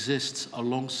Creativity exists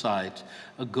alongside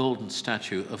a golden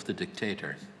statue of the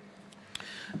dictator.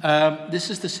 This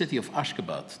is the city of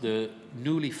Ashgabat, the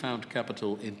newly found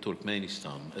capital in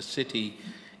Turkmenistan, a city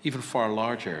even far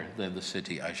larger than the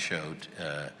city I showed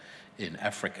in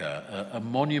Africa. A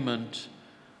monument,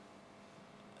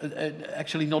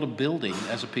 actually not a building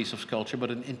as a piece of sculpture,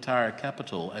 but an entire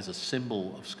capital as a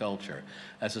symbol of sculpture,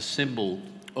 as a symbol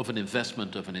of an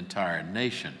investment of an entire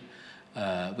nation.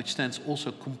 Which stands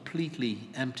also completely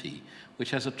empty,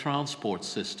 which has a transport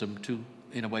system to,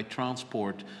 in a way,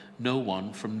 transport no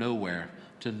one from nowhere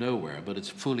to nowhere, but it's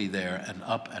fully there and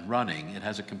up and running. It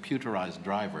has a computerized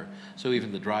driver, so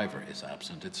even the driver is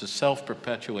absent. It's a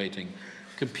self-perpetuating,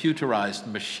 computerized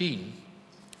machine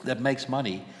that makes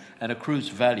money and accrues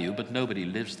value, but nobody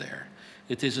lives there.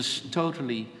 It is a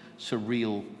totally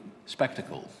surreal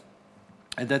spectacle.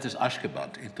 And that is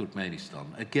Ashgabat in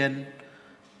Turkmenistan. Again,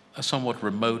 a somewhat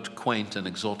remote, quaint, and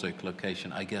exotic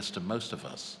location, I guess, to most of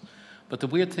us. But the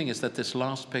weird thing is that this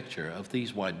last picture of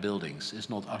these white buildings is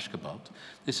not Ashgabat.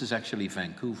 This is actually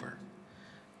Vancouver.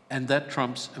 And that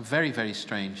trumps a very, very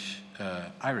strange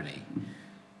irony.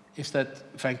 Is that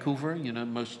Vancouver, you know,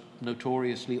 most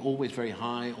notoriously always very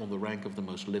high on the rank of the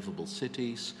most livable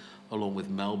cities, along with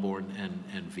Melbourne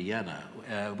and Vienna.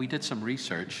 We did some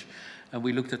research, and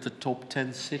we looked at the top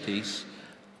 10 cities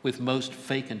with most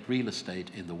vacant real estate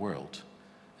in the world.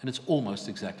 And it's almost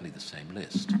exactly the same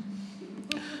list.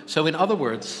 So in other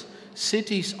words,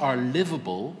 cities are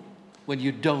livable when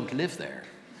you don't live there.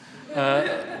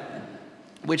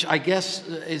 Which I guess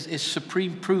is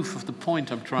supreme proof of the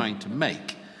point I'm trying to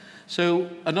make. So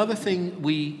another thing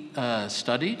we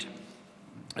studied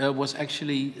was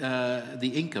actually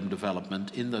the income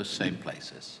development in those same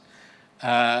places.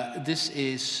 This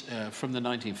is from the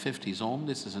 1950s on.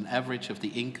 This is an average of the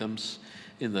incomes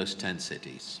in those 10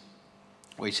 cities,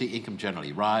 where you see income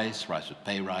generally rise with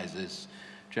pay rises,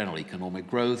 general economic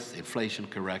growth, inflation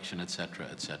correction, etc.,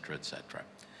 etc., etc.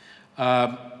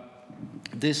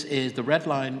 This is, the red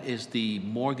line is the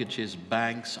mortgages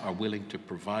banks are willing to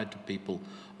provide to people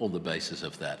on the basis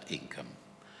of that income.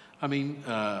 I mean,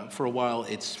 for a while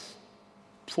it's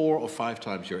 4 or 5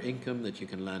 times your income that you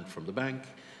can lend from the bank.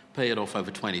 pay it off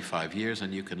over 25 years,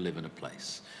 and you can live in a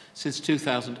place. Since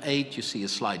 2008, you see a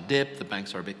slight dip. The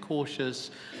banks are a bit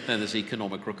cautious. Then there's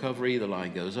economic recovery. The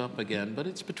line goes up again. But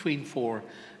it's between 4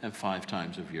 and 5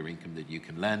 times of your income that you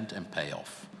can lend and pay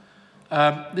off.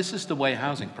 This is the way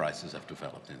housing prices have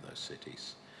developed in those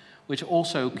cities, which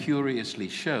also curiously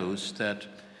shows that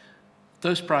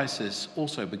those prices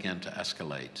also began to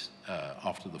escalate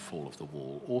after the fall of the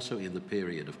wall, also in the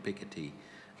period of Piketty,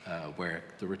 where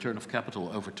the return of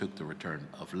capital overtook the return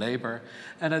of labor.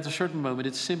 And at a certain moment,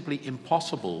 it's simply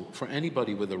impossible for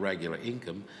anybody with a regular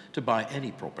income to buy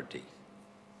any property.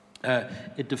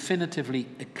 It definitively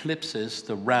eclipses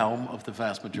the realm of the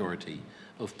vast majority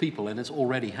of people, and it's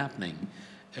already happening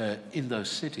in those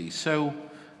cities. So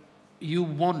you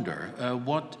wonder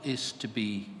what is to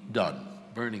be done.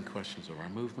 Burning Questions of Our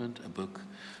Movement, a book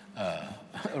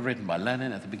written by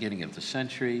Lenin at the beginning of the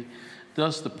century.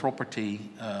 Does the property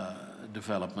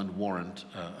development warrant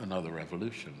another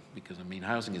revolution? Because, I mean,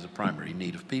 housing is a primary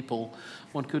need of people.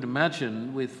 One could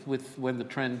imagine with when the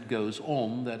trend goes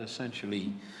on that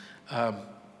essentially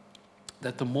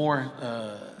that the more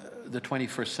the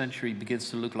 21st century begins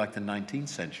to look like the 19th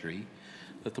century,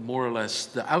 that the more or less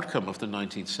the outcome of the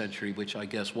 19th century, which I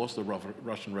guess was the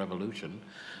Russian Revolution,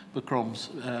 becomes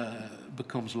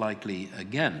likely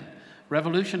again.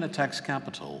 Revolution attacks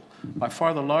capital. By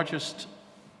far the largest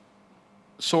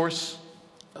source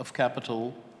of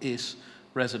capital is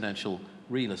residential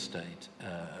real estate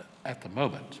at the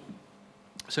moment.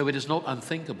 So it is not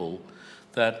unthinkable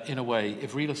that, in a way,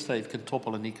 if real estate can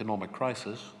topple an economic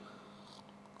crisis,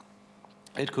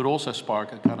 it could also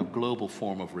spark a kind of global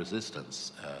form of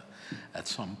resistance at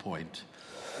some point.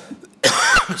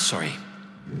 Sorry.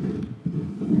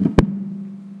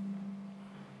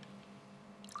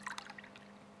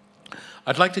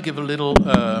 I'd like to give a little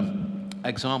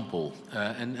example,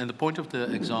 and the point of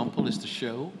the example is to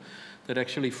show that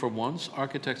actually for once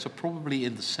architects are probably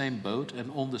in the same boat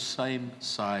and on the same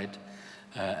side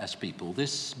as people.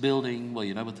 This building, well,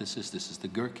 you know what this is the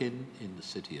Gherkin in the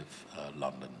city of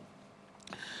London.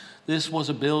 This was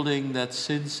a building that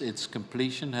since its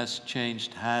completion has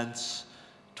changed hands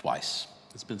twice.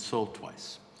 It's been sold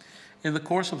twice. In the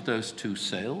course of those 2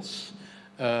 sales,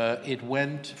 it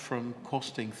went from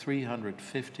costing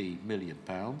 £350 million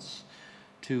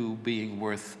to being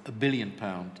worth £1 billion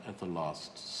at the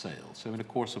last sale. So in the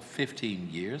course of 15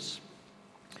 years,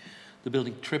 the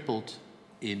building tripled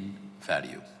in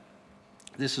value.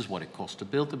 This is what it cost to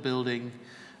build the building.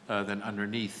 Then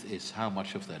underneath is how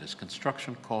much of that is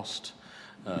construction cost.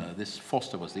 This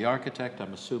Foster was the architect.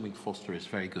 I'm assuming Foster is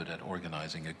very good at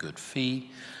organizing a good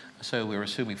fee. So we're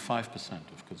assuming 5%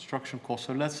 of construction costs.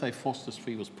 So let's say Foster's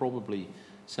fee was probably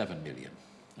 7 million.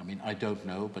 I mean, I don't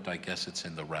know, but I guess it's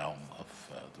in the realm of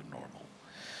the normal.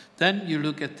 Then you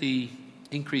look at the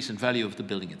increase in value of the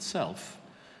building itself,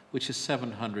 which is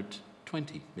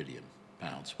 720 million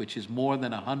pounds, which is more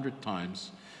than 100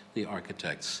 times the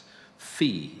architect's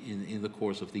fee in the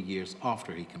course of the years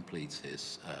after he completes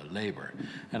his labor.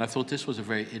 And I thought this was a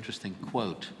very interesting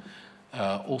quote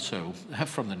also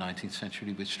from the 19th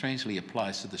century, which strangely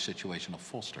applies to the situation of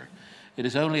Foster. It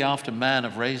is only after men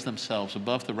have raised themselves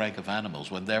above the rank of animals,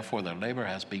 when therefore their labor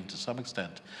has been to some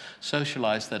extent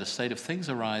socialized, that a state of things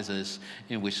arises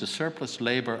in which the surplus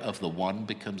labor of the one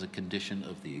becomes a condition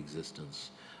of the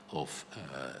existence of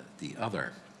the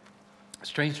other.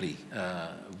 Strangely,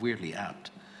 weirdly apt.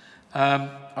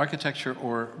 Architecture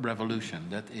or revolution,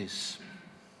 that is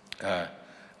a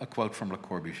quote from Le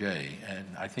Corbusier, and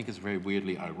I think it's a very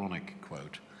weirdly ironic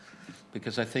quote,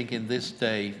 because I think in this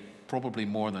day, probably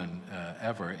more than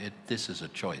ever, this is a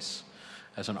choice.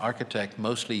 As an architect,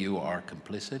 mostly you are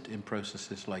complicit in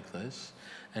processes like this,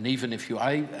 and even if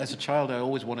as a child, I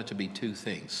always wanted to be 2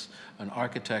 things, an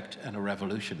architect and a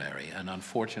revolutionary, and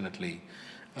unfortunately,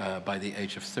 by the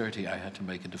age of 30, I had to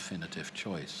make a definitive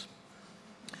choice.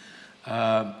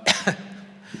 The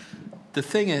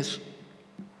thing is,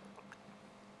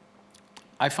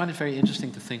 I find it very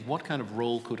interesting to think what kind of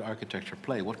role could architecture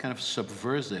play? What kind of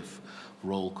subversive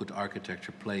role could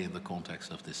architecture play in the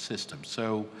context of this system?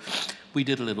 So we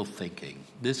did a little thinking.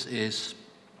 This is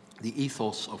the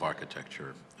ethos of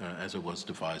architecture as it was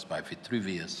devised by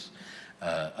Vitruvius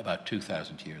about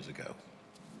 2,000 years ago.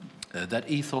 That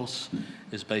ethos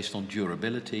is based on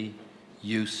durability,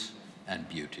 use, and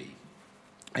beauty.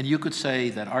 And you could say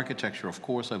that architecture, of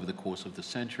course, over the course of the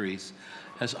centuries,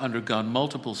 has undergone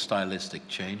multiple stylistic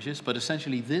changes, but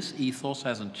essentially this ethos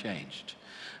hasn't changed.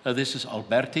 This is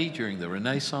Alberti during the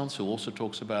Renaissance, who also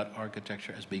talks about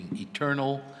architecture as being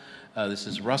eternal. This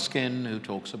is Ruskin, who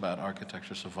talks about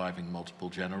architecture surviving multiple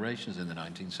generations in the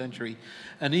 19th century.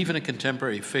 And even a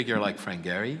contemporary figure like Frank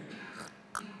Gehry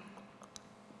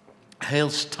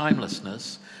hails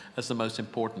timelessness as the most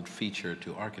important feature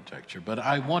to architecture. But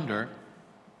I wonder,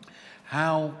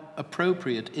 how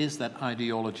appropriate is that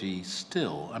ideology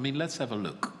still? I mean, let's have a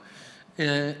look.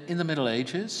 In the Middle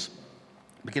Ages,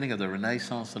 beginning of the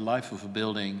Renaissance, the life of a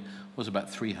building was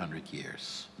about 300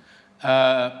 years.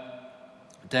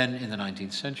 Then in the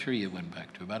 19th century, it went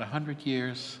back to about 100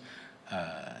 years,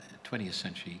 20th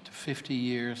century to 50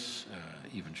 years,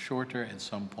 even shorter. At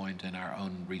some point in our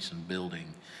own recent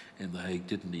building in The Hague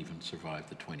didn't even survive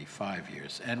the 25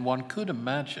 years. And one could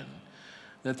imagine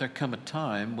that there come a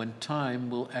time when time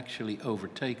will actually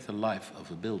overtake the life of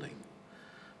a building,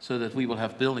 so that we will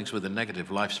have buildings with a negative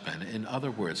lifespan. In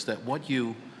other words, that what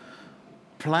you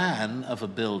plan of a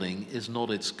building is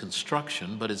not its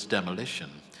construction, but its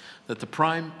demolition. That the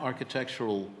prime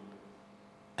architectural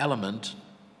element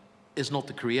is not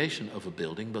the creation of a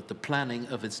building, but the planning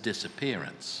of its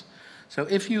disappearance. So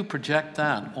if you project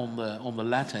that on the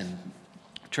Latin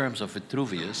terms of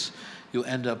Vitruvius, you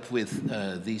end up with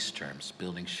these terms.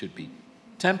 Buildings should be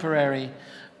temporary,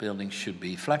 buildings should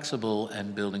be flexible,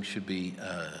 and buildings should be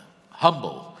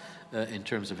humble in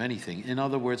terms of anything. In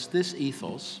other words, this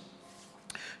ethos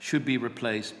should be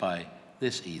replaced by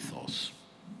this ethos.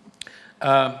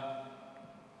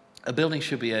 A building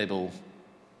should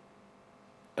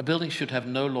have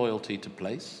no loyalty to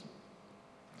place.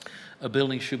 A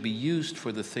building should be used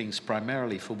for the things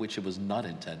primarily for which it was not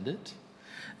intended.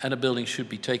 And a building should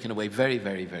be taken away very,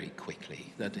 very, very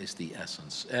quickly. That is the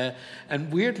essence.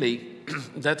 And weirdly,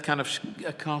 that kind of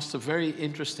casts a very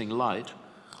interesting light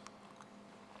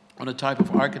on a type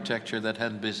of architecture that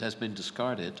has been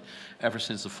discarded ever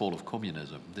since the fall of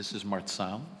communism. This is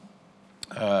Marzahn,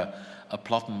 a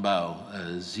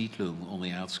Plattenbau Siedlung on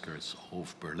the outskirts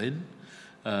of Berlin,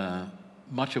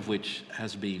 much of which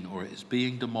has been or is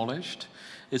being demolished.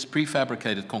 It's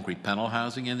prefabricated concrete panel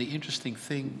housing, and the interesting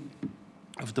thing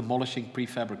of demolishing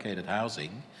prefabricated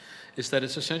housing is that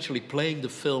it's essentially playing the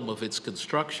film of its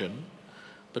construction,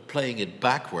 but playing it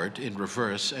backward in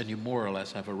reverse, and you more or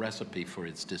less have a recipe for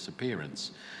its disappearance,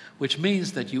 which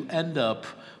means that you end up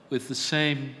with the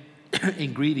same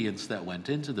ingredients that went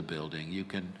into the building. You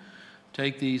can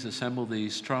take these, assemble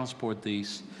these, transport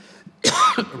these,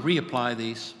 reapply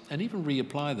these, and even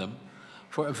reapply them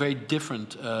for a very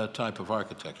different type of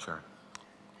architecture.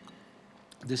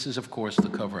 This is, of course, the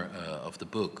cover of the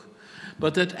book.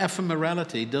 But that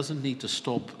ephemerality doesn't need to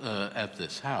stop at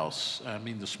this house. I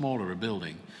mean, the smaller a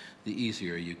building, the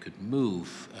easier you could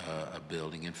move a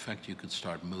building. In fact, you could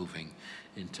start moving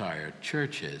entire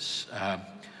churches.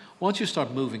 Once you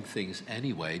start moving things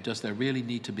anyway, does there really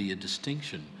need to be a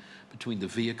distinction between the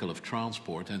vehicle of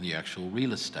transport and the actual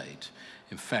real estate?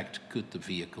 In fact, could the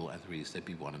vehicle and the real estate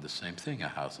be one and the same thing? A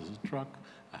house as a truck,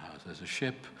 a house as a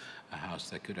ship, a house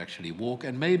that could actually walk,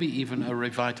 and maybe even a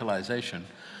revitalization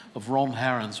of Ron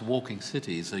Harron's Walking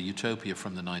Cities, a utopia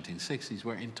from the 1960s,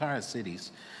 where entire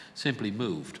cities simply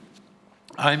moved.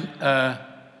 I'm,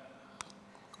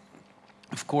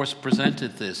 of course,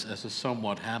 presented this as a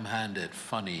somewhat ham-handed,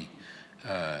 funny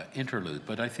interlude,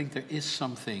 but I think there is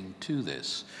something to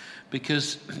this.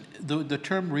 Because the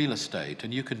term real estate,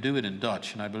 and you can do it in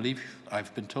Dutch, and I believe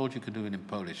I've been told you can do it in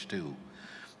Polish too.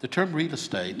 The term real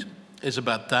estate is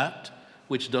about that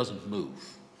which doesn't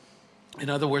move. In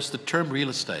other words, the term real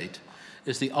estate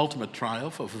is the ultimate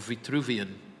triumph of a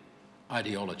Vitruvian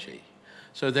ideology.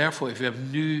 So therefore, if you have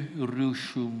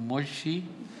nurushumoshi,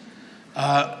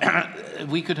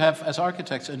 we could have, as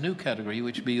architects, a new category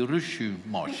which would be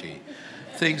rushumoshi,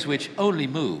 things which only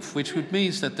move, which would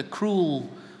mean that the cruel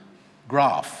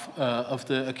graph of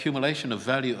the accumulation of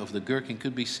value of the gherkin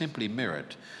could be simply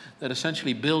mirrored. That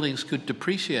essentially buildings could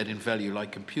depreciate in value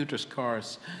like computers,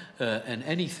 cars, and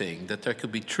anything, that there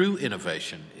could be true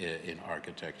innovation in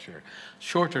architecture,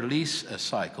 shorter lease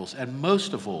cycles, and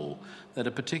most of all, that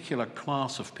a particular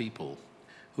class of people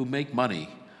who make money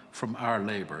from our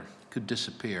labor could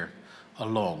disappear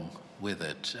along with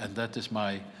it. And that is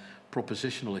my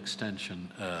propositional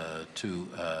extension to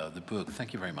the book.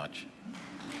 Thank you very much.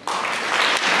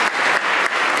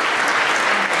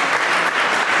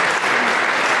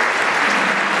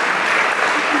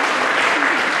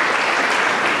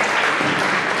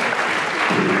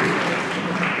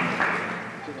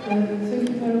 Thank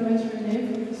you very much, Reinier,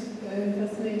 for this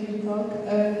fascinating talk. I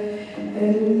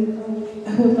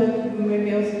would like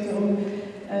maybe also to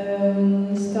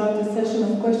start a session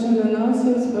of questions and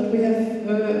answers, but we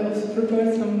have also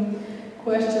prepared some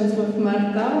questions with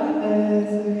Marta,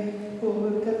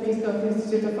 Kapińska of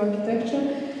Institute of Architecture.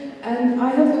 And I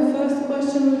have the first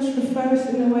question, which refers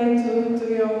in a way to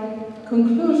your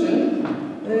conclusion.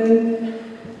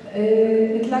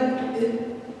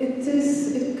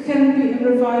 It can be a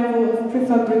revival of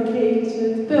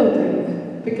prefabricated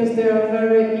building because they are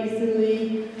very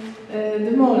easily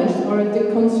demolished or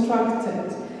deconstructed.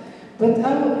 But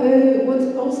what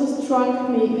also struck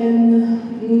me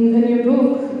in your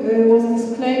book was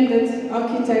this claim that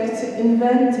architects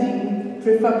inventing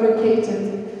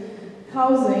prefabricated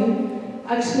housing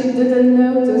actually didn't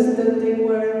notice that they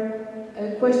were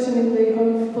questioning their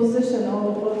own position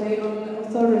or their own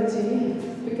authority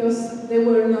because they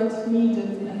were not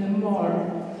needed anymore.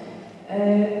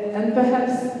 And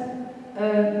perhaps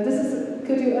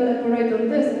could you elaborate on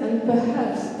this? And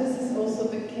perhaps this is also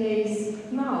the case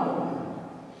now.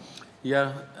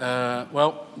 Yeah,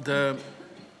 well, the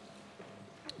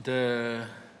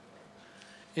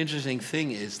interesting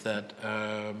thing is that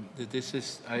this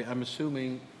is, I'm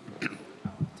assuming,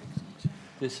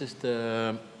 this is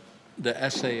the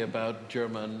essay about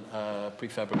German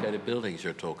prefabricated buildings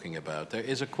you're talking about. There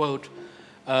is a quote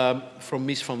from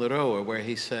Mies van der Rohe where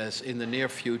he says, in the near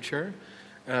future,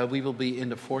 we will be in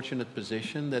the fortunate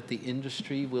position that the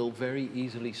industry will very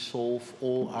easily solve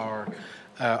all our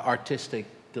artistic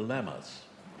dilemmas.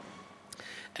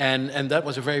 And that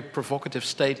was a very provocative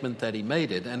statement that he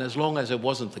made it. And as long as it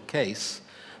wasn't the case,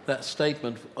 that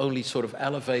statement only sort of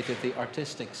elevated the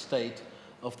artistic state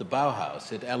of the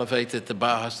Bauhaus. It elevated the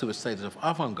Bauhaus to a status of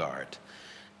avant-garde.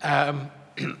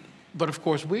 But of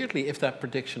course, weirdly, if that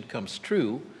prediction comes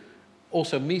true,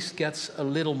 also Mies gets a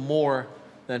little more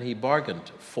than he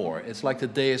bargained for. It's like the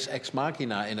Deus ex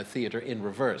machina in a theater in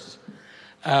reverse.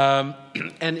 And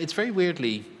it's very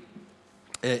weirdly,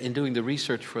 in doing the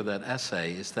research for that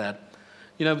essay, is that,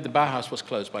 you know, the Bauhaus was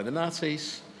closed by the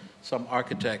Nazis. Some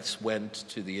architects went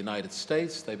to the United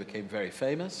States. They became very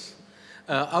famous.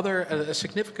 A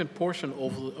significant portion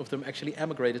of them actually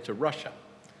emigrated to Russia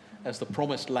as the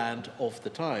promised land of the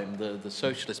time, the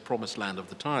socialist promised land of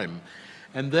the time.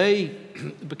 And they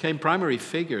became primary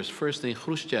figures, first in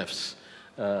Khrushchev's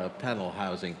panel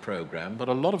housing program, but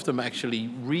a lot of them actually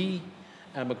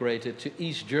re-emigrated to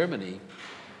East Germany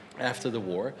after the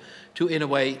war to, in a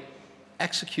way,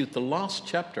 execute the last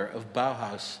chapter of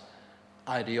Bauhaus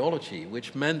ideology,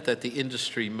 which meant that the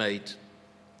industry made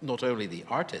not only the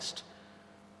artist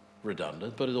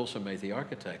redundant, but it also made the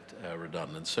architect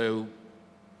redundant. So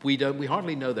we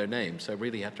hardly know their names. I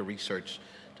really had to research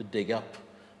to dig up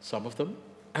some of them.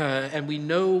 And we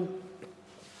know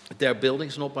their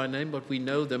buildings, not by name, but we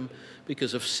know them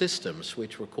because of systems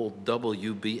which were called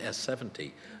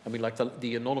WBS70. I mean, like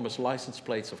the anonymous license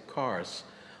plates of cars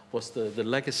was the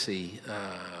legacy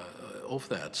of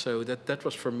that. So that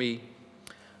was for me.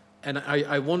 And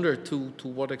I wonder to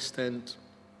what extent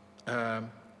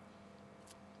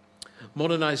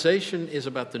modernization is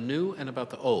about the new and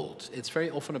about the old. It's very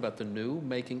often about the new,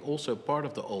 making also part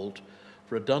of the old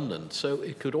redundant. So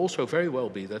it could also very well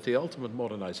be that the ultimate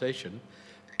modernization,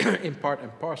 in part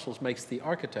and parcels, makes the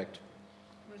architect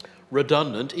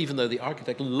redundant, even though the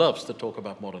architect loves to talk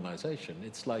about modernization.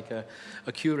 It's like a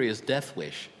curious death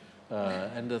wish,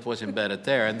 and that was embedded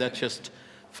there, and that just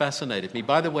fascinated me.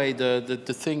 By the way, the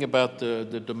thing about the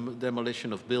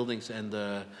demolition of buildings and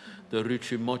the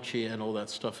Ruchi-Mochi and all that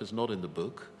stuff is not in the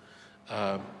book.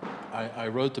 I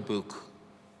wrote the book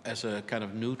as a kind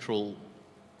of neutral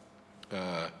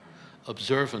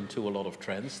observant to a lot of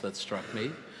trends that struck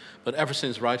me. But ever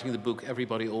since writing the book,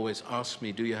 everybody always asks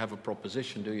me, do you have a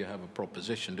proposition? Do you have a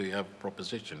proposition? Do you have a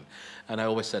proposition? And I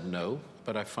always said no,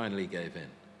 but I finally gave in.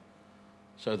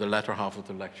 So the latter half of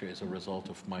the lecture is a result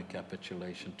of my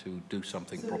capitulation to do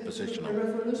something propositional. So the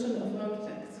revolution of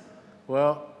objects.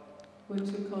 Well, what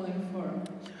you're calling for?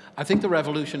 I think the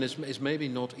revolution is maybe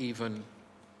not even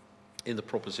in the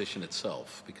proposition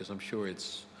itself, because I'm sure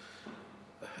it's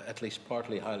at least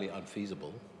partly highly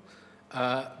unfeasible.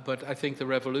 But I think the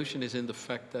revolution is in the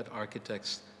fact that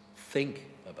architects think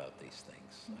about these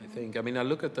things. Mm-hmm. I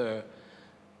look at the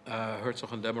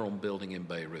Herzog and Demeron building in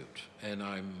Beirut, and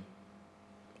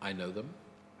I know them,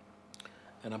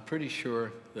 and I'm pretty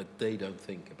sure that they don't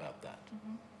think about that.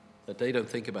 Mm-hmm. That they don't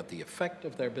think about the effect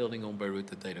of their building on Beirut,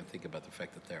 that they don't think about the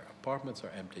fact that their apartments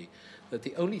are empty, that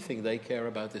the only thing they care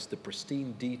about is the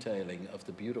pristine detailing of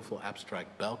the beautiful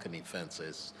abstract balcony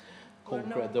fences,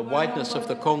 the whiteness of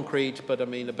the concrete, but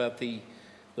about the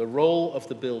role of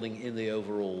the building in the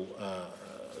overall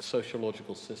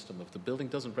sociological system of the building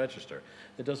doesn't register.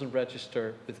 It doesn't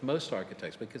register with most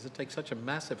architects because it takes such a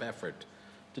massive effort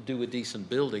to do a decent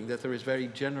building that there is very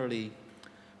generally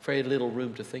very little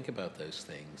room to think about those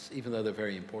things, even though they're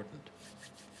very important.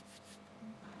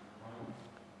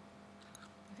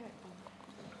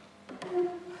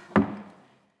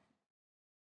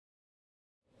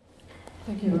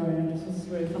 Thank you, Reinier. This was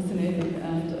very fascinating.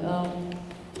 And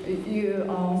you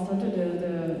started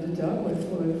the talk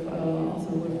with also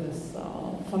with this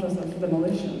photos of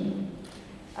demolition.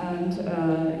 And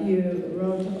you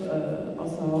wrote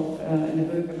also in the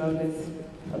book about this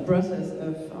process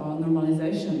of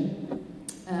normalization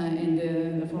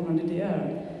in the former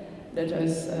DDR that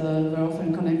is very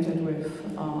often connected with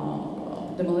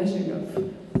demolition of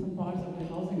some parts of the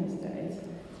housing estates.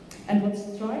 And what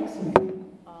strikes me,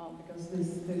 because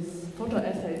this photo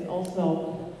essay is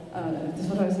also, this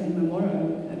photo essay in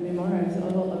Memoria is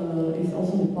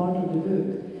also the part of the book.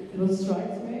 And what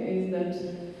strikes me is that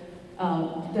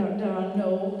there are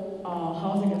no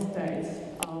housing estates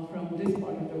from this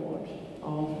part of the world,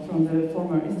 from the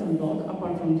former Eastern Bloc,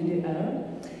 apart from DDR.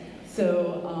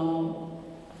 So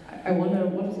I wonder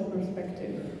what is your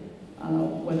perspective,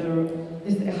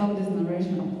 how this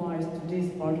narration applies to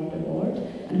this part of the world,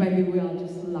 and maybe we are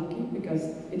just lucky because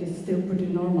it is still pretty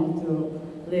normal to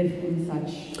live in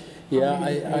such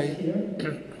estates here.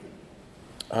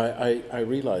 I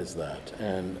realize that,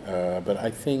 and but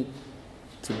I think,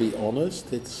 to be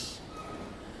honest, it's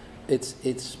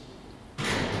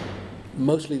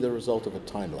mostly the result of a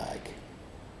time lag.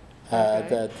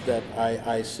 That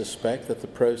I suspect that the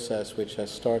process which has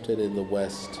started in the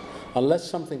West, unless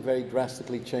something very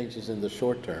drastically changes in the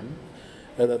short term,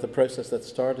 that the process that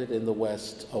started in the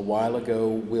West a while ago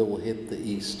will hit the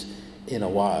East in a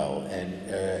while. And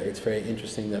it's very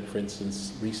interesting that, for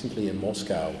instance, recently in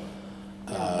Moscow,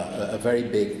 a very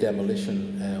big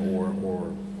demolition or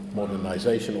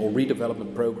modernization or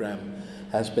redevelopment program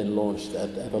has been launched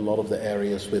at a lot of the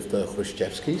areas with the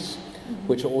Khrushchevskis,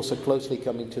 which are also closely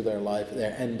coming to their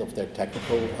end of their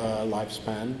technical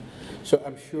lifespan. So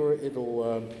I'm sure it'll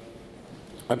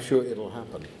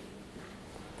happen.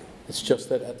 It's just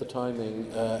that at the timing,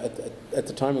 at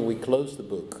the time when we closed the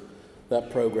book, that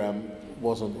program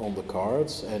wasn't on the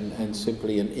cards, and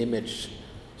simply an image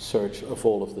search of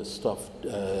all of this stuff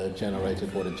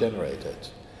generated what it generated.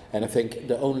 And I think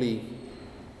the only,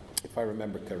 if I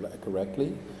remember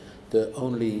correctly, the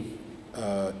only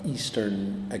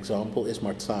Eastern example is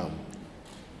Marzahn,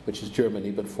 which is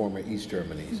Germany, but former East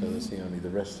Germany. So that's the only. The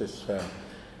rest is a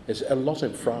lot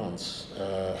in France,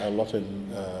 a lot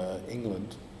in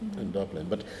England, in Dublin.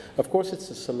 But of course, it's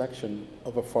a selection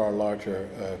of a far larger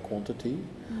quantity.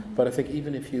 But I think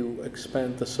even if you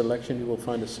expand the selection, you will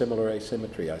find a similar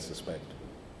asymmetry, I suspect.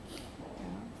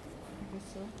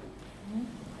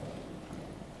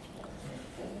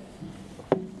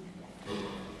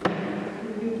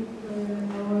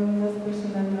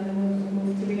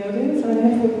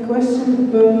 Question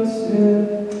about,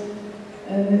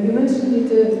 you mentioned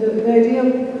the idea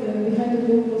behind the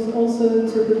book was also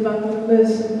to debunk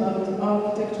myths about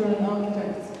architecture and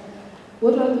architects.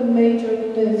 What are the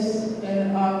major myths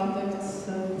architects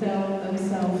tell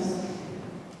themselves?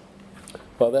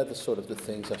 Well, they're sort of the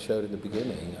things I showed in the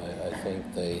beginning. I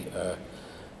think they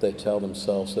tell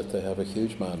themselves that they have a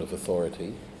huge amount of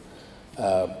authority.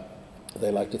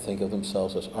 They like to think of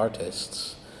themselves as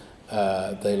artists.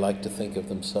 They like to think of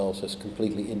themselves as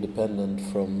completely independent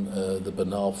from the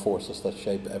banal forces that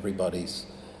shape everybody's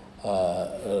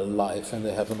life, and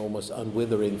they have an almost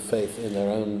unwithering faith in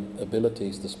their own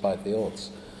abilities despite the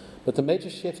odds. But the major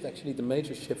shift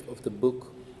of the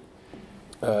book,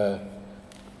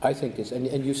 I think is,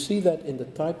 and you see that in the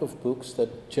type of books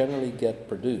that generally get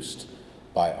produced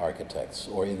by architects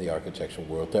or in the architectural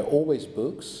world. They're always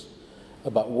books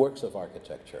about works of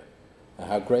architecture,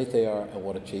 how great they are and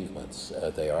what achievements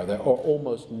they are. There are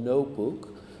almost no book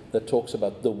that talks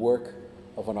about the work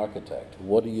of an architect.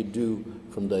 What do you do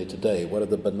from day to day? What are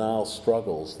the banal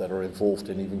struggles that are involved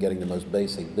in even getting the most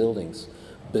basic buildings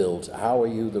built? How are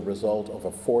you the result of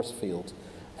a force field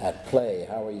at play?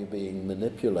 How are you being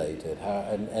manipulated?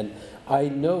 And I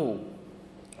know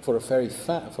for a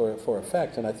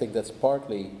fact, and I think that's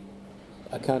partly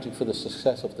accounting for the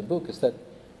success of the book, is that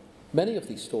many of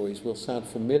these stories will sound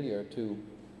familiar to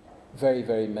very,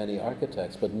 very many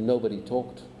architects, but nobody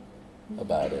talked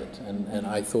about it. And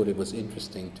I thought it was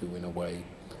interesting to, in a way,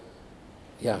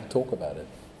 talk about it.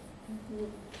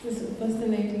 This is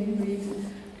fascinating read.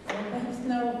 Perhaps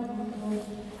now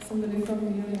somebody from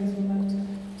the audience would like to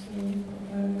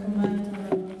comment or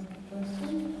ask a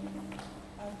question.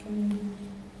 I can...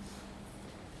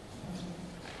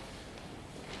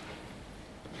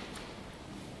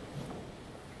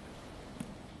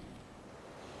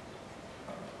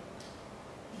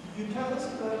 you tell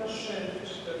us about a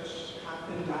shift that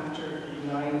happened after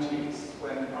the 90s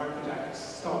when architects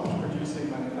stopped producing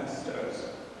manifestos.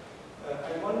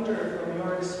 I wonder, from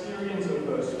your experience of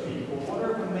those people, what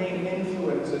are the main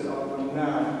influences of them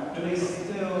now? Do they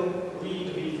still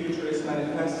read the Futurist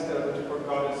Manifesto that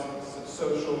forgot its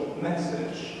social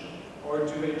message? Or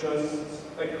do they just,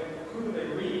 like, who do they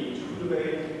read? Who do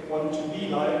they want to be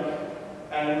like?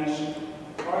 And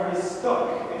are they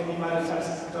stuck in the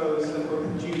manifestos that were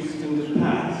produced in the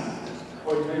past?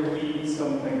 Or do they read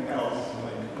something else,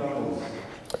 like novels?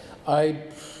 I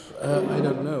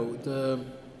don't know.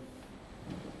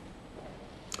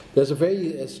 There's a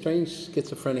very strange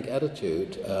schizophrenic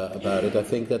attitude about it. I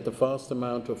think that the vast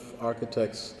amount of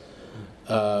architects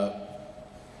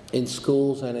in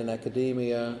schools and in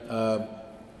academia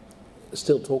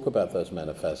still talk about those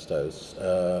manifestos,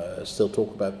 still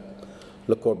talk about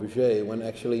Le Corbusier, when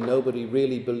actually nobody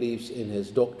really believes in his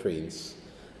doctrines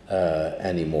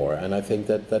anymore. And I think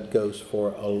that that goes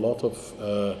for a lot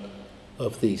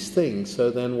of these things.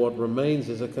 So then what remains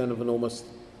is a kind of an almost...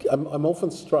 I'm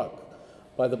often struck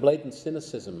by the blatant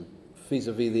cynicism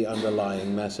vis-a-vis the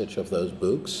underlying message of those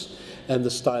books and the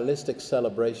stylistic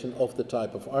celebration of the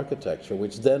type of architecture,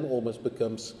 which then almost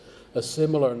becomes a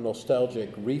similar nostalgic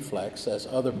reflex as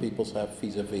other people's have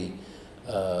vis-a-vis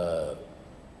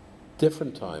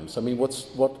different times. I mean,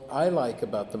 what I like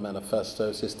about the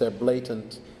manifestos is their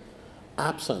blatant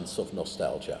absence of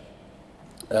nostalgia.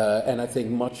 And I think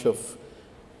much of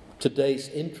today's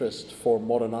interest for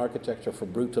modern architecture, for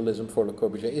brutalism, for Le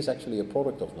Corbusier is actually a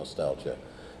product of nostalgia.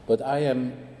 But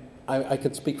I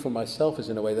can speak for myself as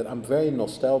in a way that I'm very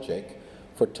nostalgic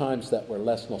for times that were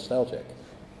less nostalgic.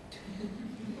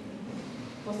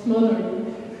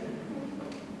 Postmodern.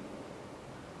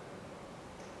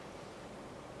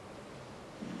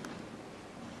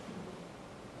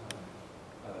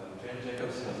 Jane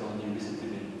Jacobs has only recently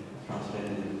been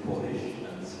translated in Polish,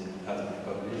 and since it hasn't been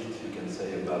published, you can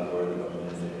say a bad word about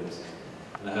Jane Jacobs.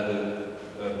 And I had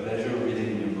a pleasure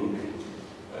reading your book,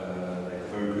 like a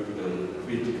very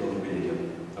critical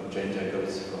reading of Jane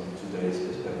Jacobs from today's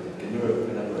perspective. Can you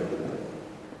elaborate on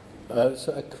that?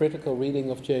 So a critical reading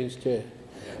of James J.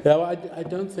 No, I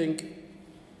don't think.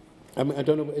 I mean, I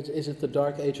don't know. Is it The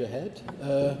Dark Age Ahead?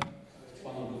 It's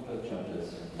one of the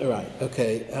chapters. Right.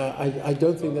 Okay. I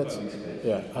don't think that's.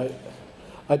 Yeah.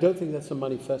 I don't think that's a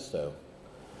manifesto.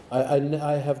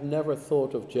 I have never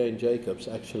thought of Jane Jacobs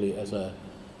actually as a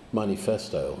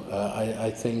manifesto.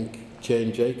 I think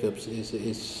Jane Jacobs is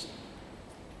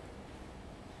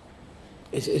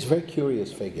a very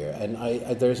curious figure, and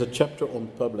there's a chapter on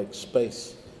public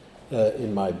space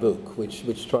in my book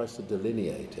which tries to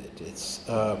delineate it. It's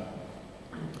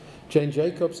Jane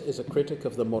Jacobs is a critic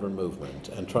of the modern movement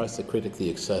and tries to critic the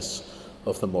excess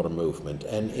of the modern movement,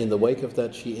 and in the wake of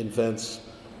that she invents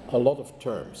a lot of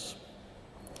terms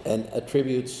and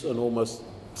attributes an almost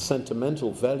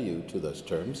sentimental value to those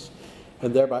terms,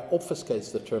 and thereby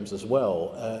obfuscates the terms as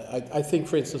well. I think,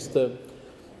 for instance,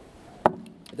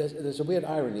 there's a weird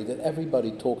irony that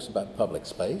everybody talks about public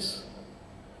space,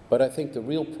 but I think the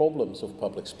real problems of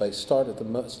public space started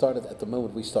at the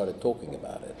moment we started talking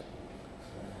about it.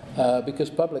 Because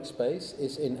public space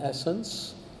is, in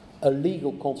essence, a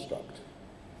legal construct.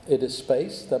 It is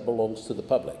space that belongs to the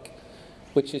public,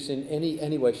 which is in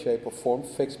any way, shape, or form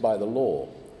fixed by the law.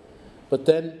 But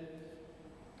then,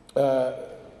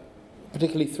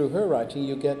 particularly through her writing,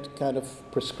 you get kind of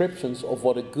prescriptions of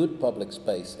what a good public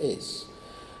space is.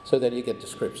 So then you get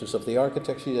descriptions of the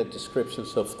architecture, you get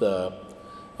descriptions of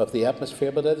the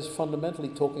atmosphere, but that is fundamentally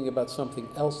talking about something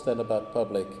else than about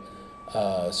public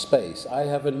space. I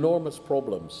have enormous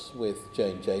problems with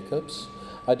Jane Jacobs.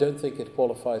 I don't think it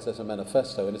qualifies as a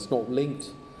manifesto, and it's not linked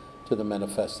to the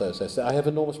manifestos. I have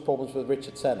enormous problems with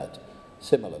Richard Sennett,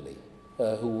 similarly,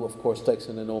 who of course takes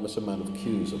an enormous amount of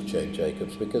cues of Jane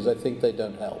Jacobs, because I think they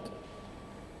don't help.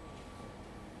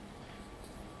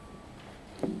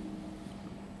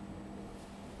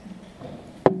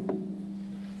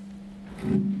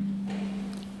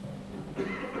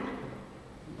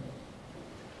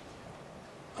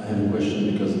 I have a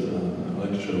question because the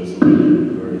lecture was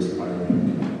really very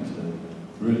inspiring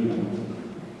and brilliant,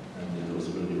 and it was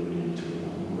really a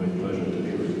great pleasure to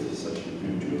hear it. Such a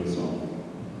beautiful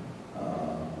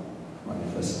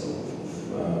manifesto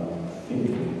of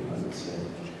thinking, I would say.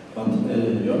 But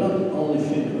you're not only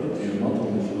thinker, you're not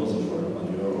only philosopher,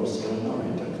 but you're also an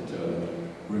architect,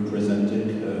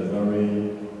 representing a very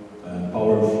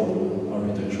powerful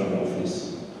architectural office.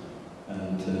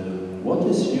 And what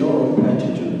is your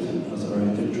attitude as an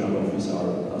architectural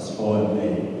officer, as OMA,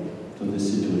 to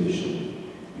this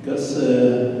situation? Because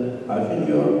I think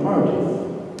you are part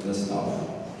of the stuff.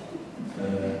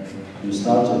 You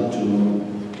started to,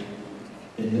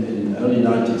 in early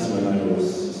 90s when I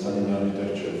was studying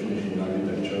architecture, finishing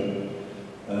architecture,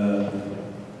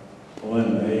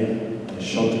 OMA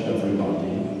shocked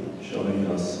everybody, showing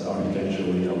us architecture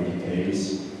without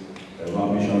details,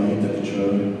 rubbish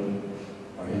architecture,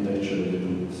 architecture that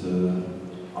would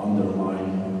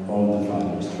undermine all the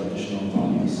values, traditional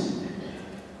values.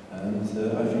 And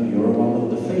I think you're one of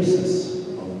the faces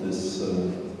of this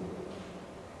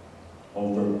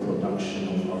overproduction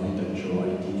of architectural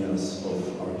ideas,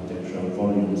 of architectural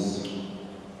volumes.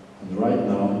 And right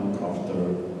now,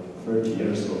 after 30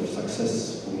 years of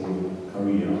successful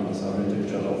career as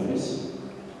architectural office,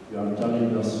 you are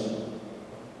telling us,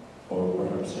 or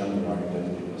perhaps younger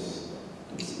architects, because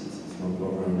it's not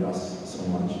governing us so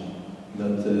much,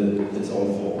 that it's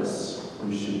all false.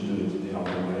 We should do it the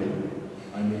other way.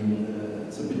 I mean,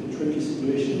 it's a bit tricky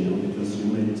situation, you know, because you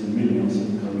made millions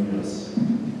in careers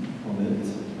on it,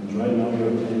 and right now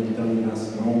you're telling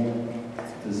us, no,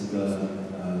 this is the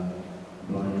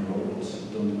blind road,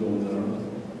 don't go there.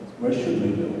 Where should we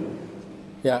go?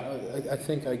 Yeah, I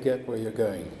think I get where you're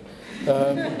going.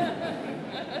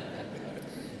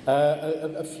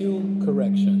 A few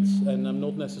corrections, and I'm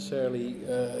not necessarily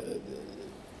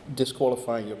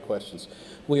disqualifying your questions.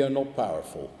 We are not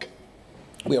powerful.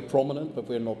 We are prominent, but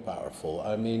we're not powerful.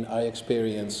 I mean, I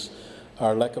experience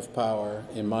our lack of power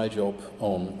in my job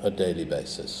on a daily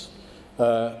basis.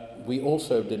 We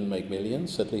also didn't make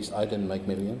millions, at least I didn't make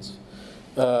millions.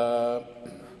 It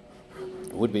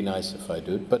would be nice if I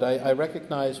did, but I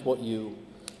recognize what you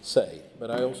say,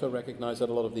 but I also recognize that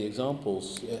a lot of the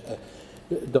examples,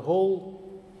 the whole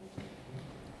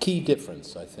key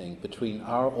difference, I think, between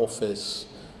our office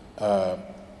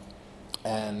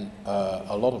and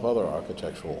a lot of other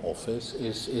architectural office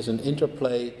is an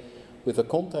interplay with the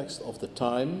context of the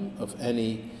time of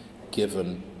any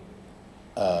given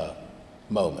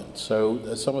moment.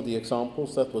 So some of the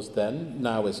examples, that was then,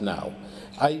 now is now.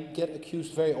 I get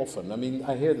accused very often, I mean,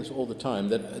 I hear this all the time,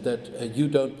 that you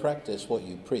don't practice what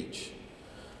you preach.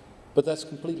 But that's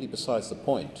completely besides the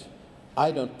point.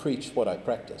 I don't preach what I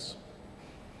practice.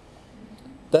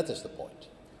 That is the point.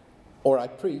 Or I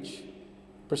preach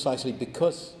precisely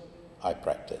because I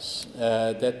practice.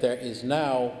 That there is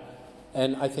now,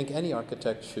 and I think any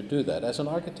architect should do that. As an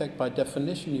architect, by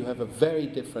definition, you have a very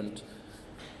different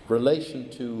relation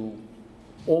to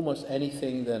almost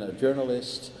anything than a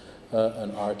journalist,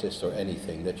 an artist, or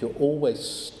anything. That you're always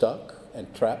stuck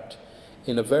and trapped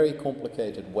in a very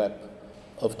complicated web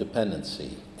of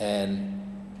dependency. And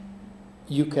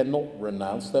you cannot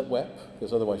renounce that web,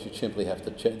 because otherwise you simply have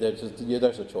to change.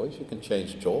 There's a choice. You can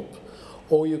change job,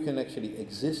 or you can actually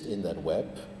exist in that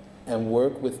web and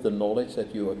work with the knowledge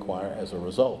that you acquire as a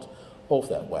result of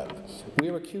that web. We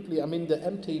are acutely, I mean, the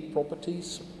empty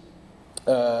properties,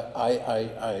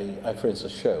 I for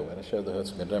instance show, and I show the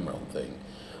Herzogenaurach thing.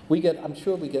 I'm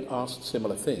sure we get asked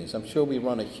similar things. I'm sure we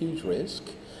run a huge risk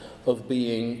of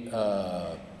being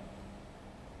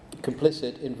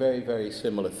complicit in very, very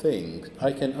similar things.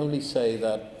 I can only say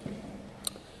that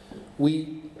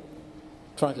we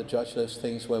try to judge those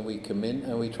things when we come in,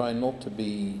 and we try not to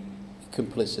be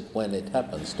complicit when it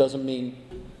happens. Doesn't mean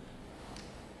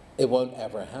it won't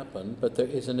ever happen, but there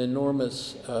is an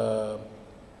enormous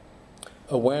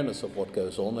awareness of what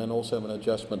goes on, and also an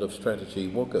adjustment of strategy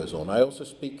what goes on. I also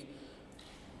speak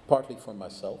partly for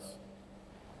myself,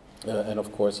 and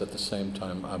of course at the same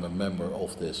time I'm a member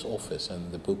of this office,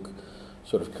 and the book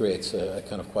sort of creates a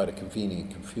kind of quite a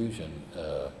convenient confusion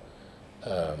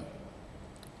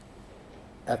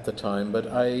at the time. But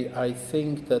I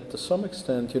think that to some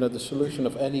extent, you know, the solution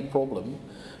of any problem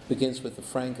begins with the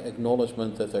frank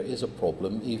acknowledgement that there is a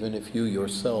problem, even if you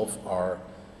yourself are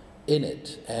in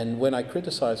it. And when I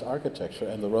criticize architecture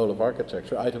and the role of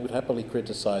architecture, I would happily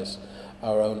criticize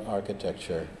our own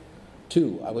architecture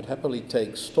too. I would happily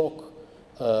take stock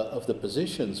of the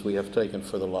positions we have taken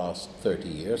for the last 30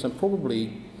 years, and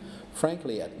probably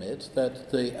frankly admit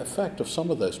that the effect of some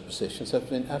of those positions have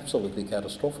been absolutely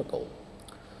catastrophical.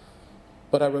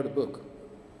 But I wrote a book,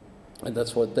 and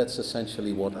that's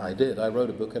essentially what I did. I wrote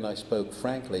a book and I spoke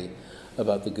frankly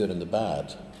about the good and the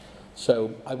bad.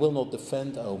 So I will not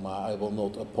defend OMA, I will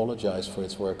not apologize for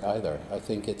its work either. I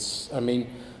think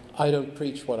I don't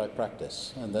preach what I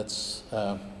practice, and that's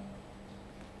the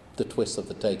twist of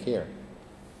the take here.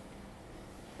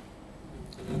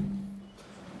 Thank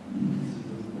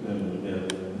you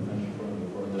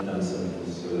for that answer. It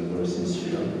was very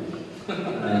sincere,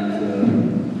 and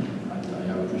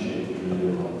I appreciate it really a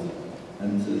lot.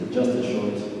 And just a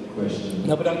short question.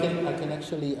 No, but I can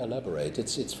actually elaborate.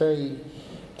 It's very.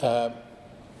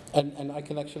 And I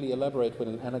can actually elaborate with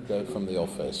an anecdote from the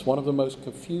office. One of the most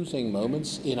confusing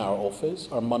moments in our office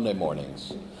are Monday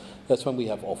mornings. That's when we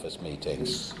have office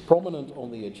meetings. Prominent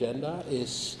on the agenda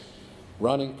is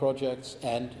running projects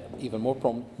and, even more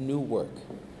prominent, new work.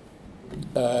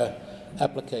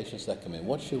 Applications that come in.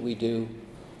 What should we do?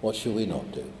 What should we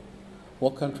not do?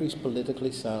 What country is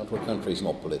politically sound? What country is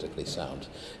not politically sound?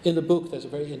 In the book, there's a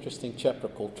very interesting chapter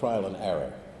called Trial and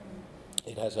Error.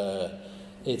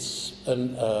 It's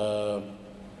an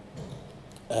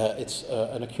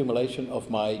accumulation of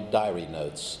my diary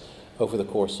notes over the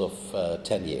course of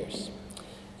 10 years.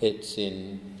 It's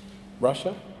in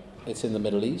Russia, it's in the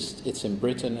Middle East, it's in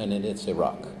Britain, and it's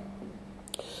Iraq.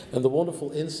 And the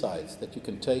wonderful insights that you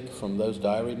can take from those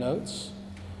diary notes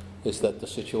is that the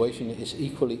situation is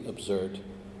equally absurd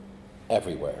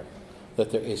everywhere, that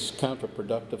there is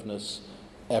counterproductiveness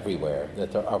everywhere,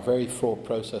 that there are very flawed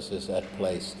processes at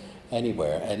place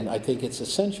anywhere. And I think it's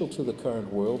essential to the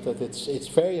current world that it's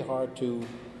very hard to,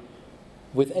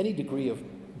 with any degree of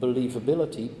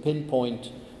believability,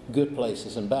 pinpoint good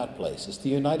places and bad places. The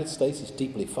United States is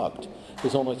deeply fucked.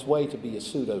 It's on its way to be a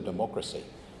pseudo-democracy,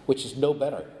 which is no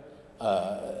better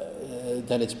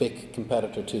than its big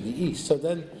competitor to the east. So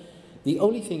then, the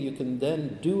only thing you can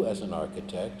then do as an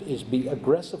architect is be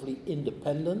aggressively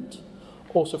independent,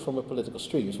 also from a political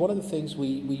stream. It's one of the things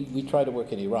we try to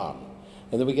work in Iran.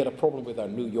 And then we get a problem with our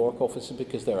New York offices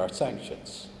because there are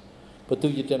sanctions. But do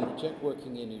you then reject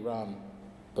working in Iran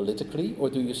politically,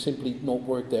 or do you simply not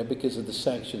work there because of the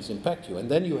sanctions impact you? And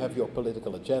then you have your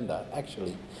political agenda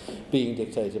actually being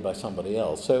dictated by somebody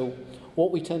else. So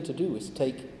what we tend to do is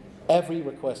take every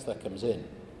request that comes in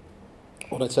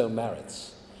on its own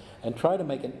merits and try to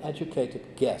make an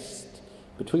educated guess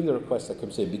between the request that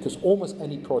comes in, because almost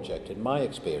any project, in my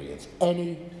experience,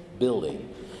 any building,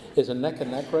 is a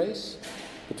neck-and-neck race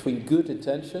between good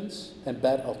intentions and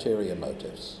bad ulterior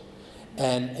motives.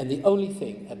 And the only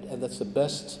thing, and that's the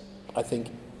best I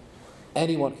think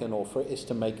anyone can offer, is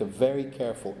to make a very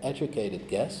careful, educated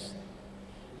guess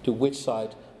to which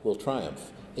side will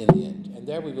triumph in the end. And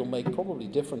there we will make probably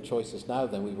different choices now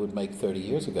than we would make 30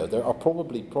 years ago. There are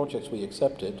probably projects we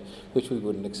accepted which we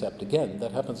wouldn't accept again.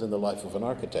 That happens in the life of an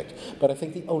architect. But I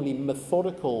think the only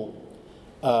methodical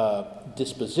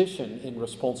disposition in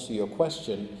response to your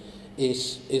question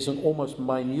is an almost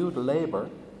minute labor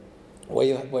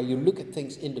where you look at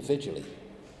things individually.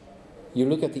 You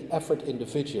look at the effort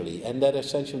individually, and that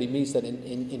essentially means that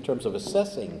in terms of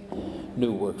assessing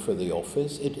new work for the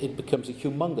office, it becomes a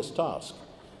humongous task,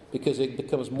 because it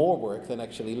becomes more work than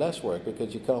actually less work,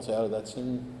 because you can't say, oh, that's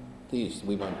in the East,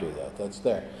 we won't do that, that's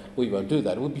there, we won't do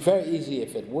that. It would be very easy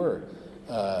if it were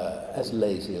as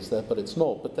lazy as that, but it's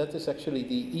not. But that is actually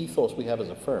the ethos we have as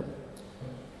a firm.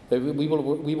 We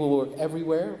will work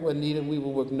everywhere when needed, we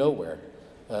will work nowhere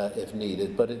if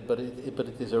needed, but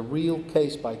it is a real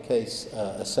case-by-case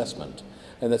assessment,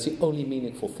 and that's the only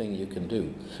meaningful thing you can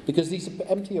do. Because these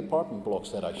empty apartment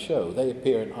blocks that I show, they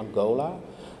appear in Angola,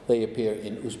 they appear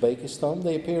in Uzbekistan,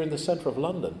 they appear in the center of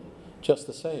London, just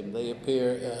the same. They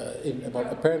appear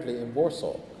apparently in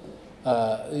Warsaw.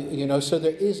 So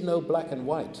there is no black and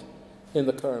white in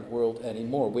the current world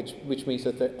anymore, which means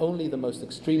that only the most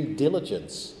extreme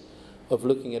diligence of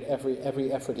looking at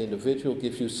every effort individual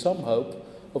gives you some hope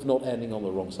of not ending on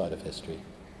the wrong side of history.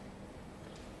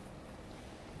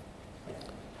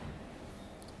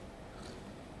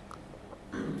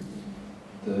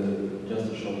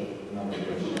 Just a short another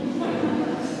question.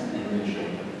 Really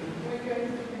short.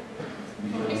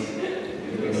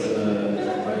 Because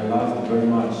I loved very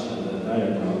much the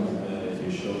diagram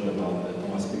you showed about the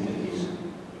Thomas Piketty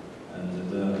and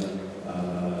the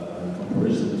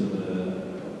comparison to the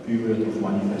period of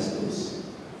manifestos.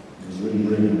 It was really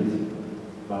brilliant.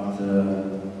 But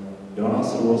your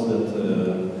answer was that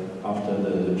after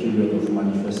the period of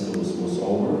manifestos was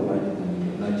over, like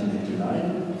in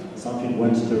 1989, something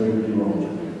went terribly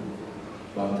wrong.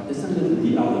 But isn't it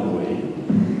the other way?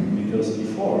 Because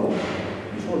before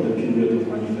the period of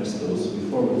manifestos,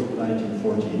 before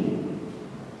 1914,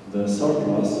 the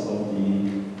surplus of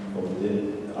the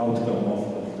outcome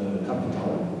of the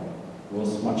capital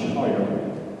was much higher.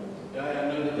 Yeah,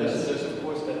 no, there's of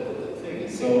course the thing.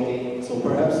 So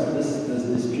perhaps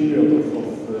this period of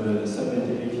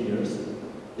 78 years,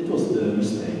 it was the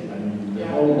mistake. I mean, the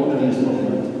whole modernist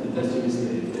movement, it was a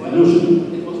mistake.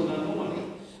 Illusion. It was an anomaly.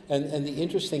 And the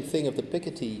interesting thing of the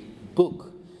Piketty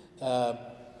book,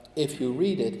 if you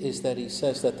read it, is that he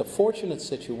says that the fortunate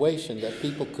situation that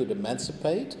people could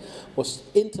emancipate was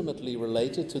intimately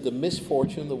related to the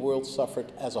misfortune the world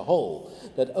suffered as a whole.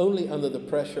 That only under the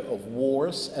pressure of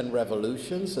wars and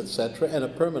revolutions, etc., and a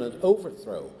permanent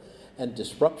overthrow and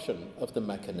disruption of the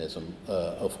mechanism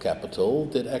of capital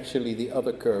did actually the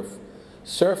other curve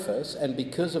surface, and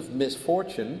because of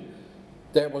misfortune,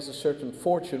 there was a certain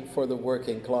fortune for the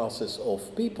working classes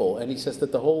of people. And he says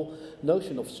that the whole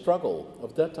notion of struggle,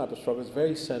 of that type of struggle, is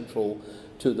very central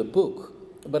to the book.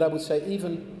 But I would say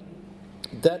even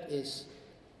that is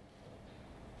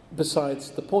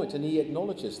besides the point, and he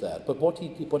acknowledges that. But what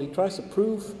he tries to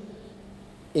prove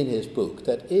in his book,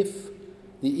 that if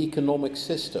the economic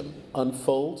system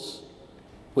unfolds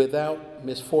without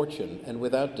misfortune and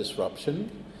without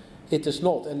disruption, it does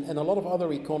not. And a lot of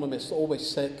other economists always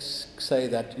say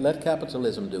that let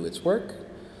capitalism do its work.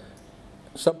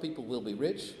 Some people will be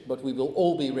rich, but we will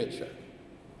all be richer,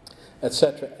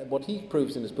 etc. What he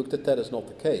proves in his book that is not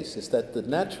the case, is that the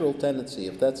natural tendency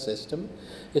of that system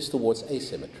is towards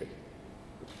asymmetry.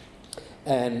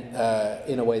 And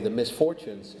in a way, the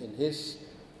misfortunes in his,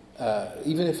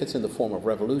 even if it's in the form of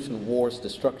revolution, wars,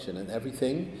 destruction, and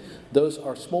everything, those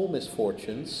are small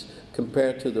misfortunes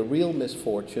compared to the real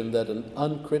misfortune that an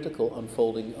uncritical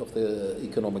unfolding of the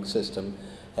economic system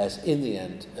has in the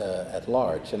end at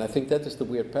large. And I think that is the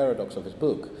weird paradox of his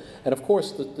book. And of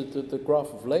course the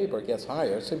graph of labor gets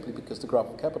higher simply because the graph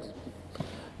of capital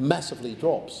massively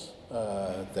drops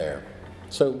there.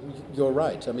 So you're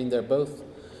right. I mean, they're both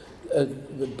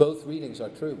readings are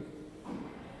true.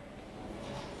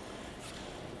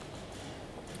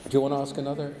 Do you want to ask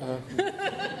another?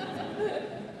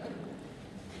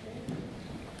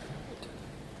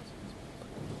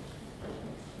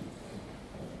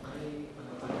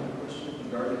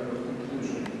 Regarding your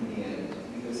conclusion in the end,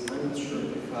 because I'm not sure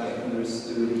if I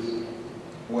understood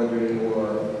whether you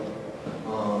are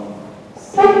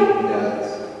saying that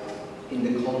in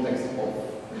the context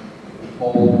of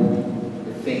all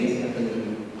the things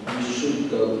happening, we should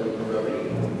go temporary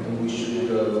and we should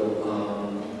go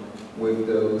with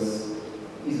those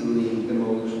easily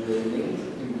demolished buildings,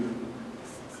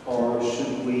 or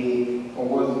should we, or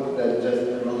was that just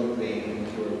a wrong thing and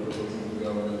you were proposing to go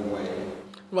another way?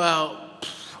 Well,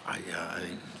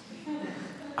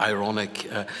 ironic.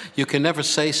 You can never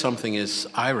say something is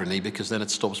irony because then it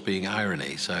stops being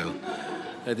irony. So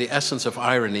the essence of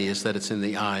irony is that it's in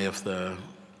the eye of the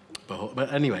beholder.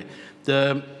 But anyway,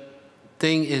 the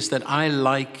thing is that I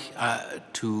like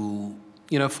to,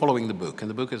 following the book. And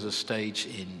the book is a stage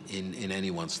in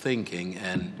anyone's thinking.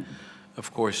 And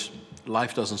of course,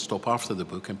 life doesn't stop after the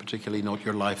book, and particularly not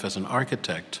your life as an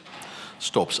architect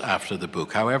stops after the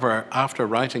book. However, after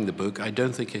writing the book, I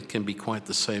don't think it can be quite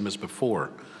the same as before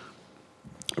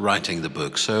writing the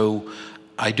book. So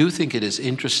I do think it is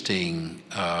interesting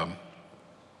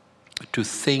to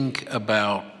think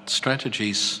about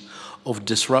strategies of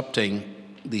disrupting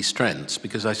these trends,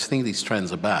 because I think these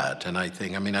trends are bad. And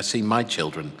I see my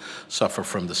children suffer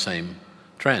from the same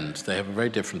trends. They have a very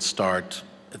different start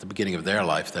at the beginning of their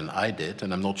life than I did,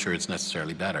 and I'm not sure it's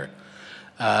necessarily better.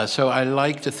 So I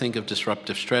like to think of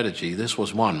disruptive strategy. This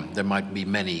was one. There might be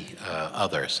many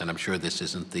others, and I'm sure this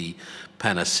isn't the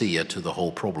panacea to the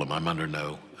whole problem. I'm under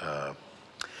no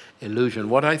illusion.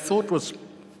 What I thought was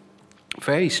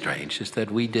very strange is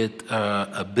that we did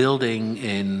a building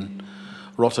in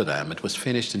Rotterdam. It was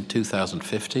finished in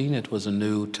 2015. It was a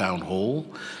new town hall,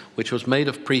 which was made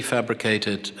of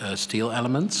prefabricated steel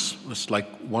elements. It was like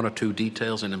one or two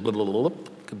details and then blah, blah, blah, blah.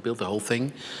 Could build the whole thing.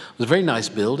 It was a very nice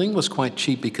building. It was quite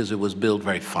cheap because it was built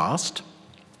very fast.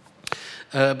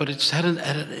 But it had an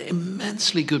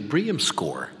immensely good BREEAM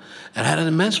score. It had an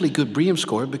immensely good BREEAM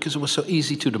score because it was so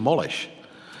easy to demolish,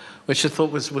 which I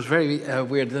thought was very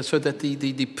weird. So that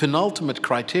the penultimate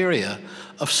criteria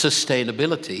of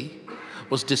sustainability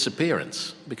was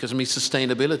disappearance. Because,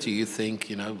 sustainability, you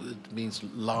think, it means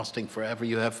lasting forever.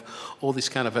 You have all these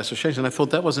kind of associations. And I thought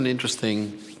that was an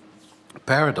interesting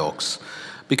paradox.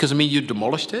 Because, you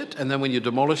demolished it, and then when you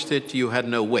demolished it, you had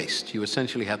no waste. You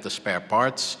essentially had the spare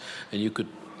parts, and you could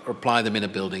apply them in a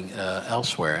building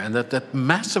elsewhere. And that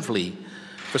massively,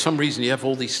 for some reason, you have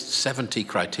all these 70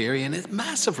 criteria, and it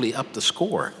massively upped the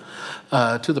score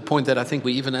to the point that I think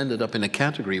we even ended up in a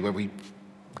category where we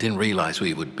didn't realize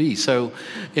we would be. So,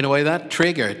 in a way, that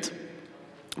triggered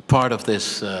part of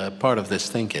this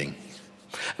thinking.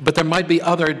 But there might be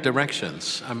other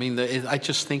directions. I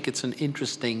just think it's an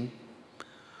interesting,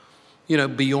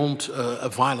 beyond a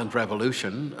violent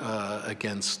revolution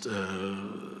against a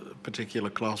particular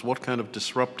class, what kind of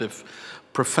disruptive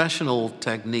professional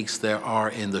techniques there are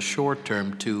in the short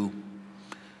term to,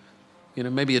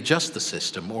 maybe adjust the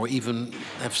system or even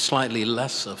have slightly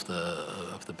less of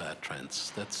the bad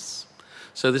trends.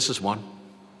 So this is one.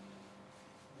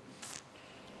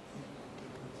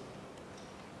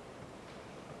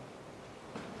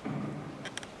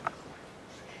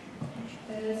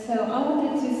 So I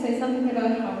wanted to say something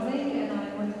about housing, and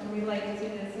I wanted to relate to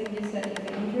the thing you said in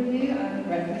the interview I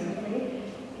read recently,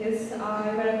 because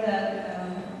I read that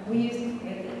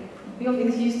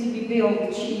buildings used to be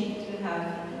built cheap to have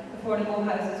affordable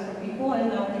houses for people, and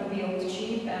now they're built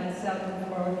cheap and sell them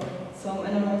for some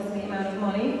enormous amount of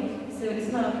money. So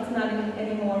it's not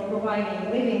anymore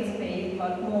providing living space,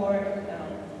 but more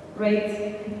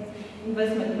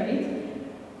investment rate.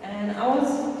 And I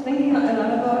was thinking a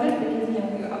lot about it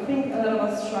because I think a lot of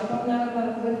us struggle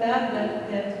now with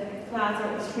that flats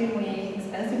are extremely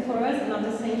expensive for us, and at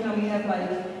the same time we have like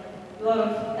a lot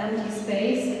of empty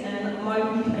space. And my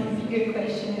bigger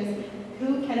question is,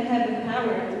 who can have the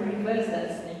power to reverse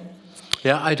that thing?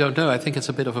 Yeah, I don't know. I think it's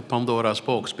a bit of a Pandora's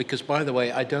box because, by the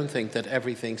way, I don't think that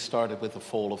everything started with the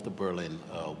fall of the Berlin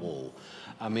Wall.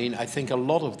 I mean, I think a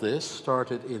lot of this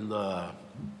started in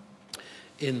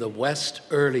the West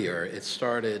earlier. It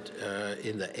started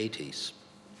in the 80s,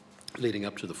 leading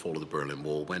up to the fall of the Berlin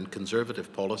Wall, when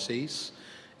conservative policies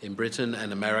in Britain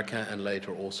and America, and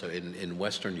later also in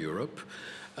Western Europe,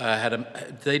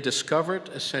 they discovered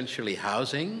essentially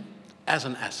housing as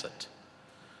an asset.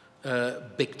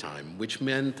 Big time, which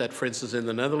meant that, for instance, in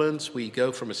the Netherlands, we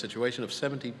go from a situation of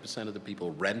 70% of the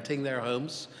people renting their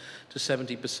homes to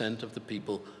 70% of the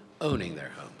people owning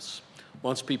their homes.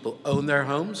 Once people own their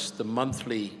homes, the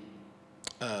monthly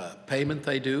payment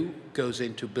they do goes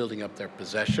into building up their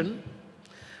possession.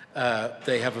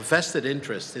 They have a vested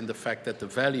interest in the fact that the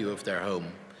value of their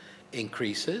home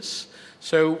increases.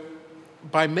 So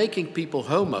by making people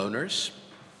homeowners,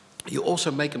 you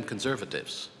also make them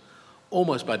conservatives.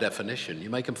 Almost by definition, you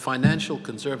make them financial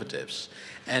conservatives.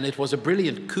 And it was a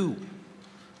brilliant coup,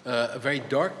 a very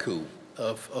dark coup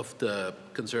of the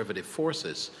conservative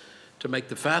forces to make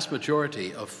the vast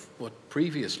majority of what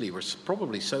previously were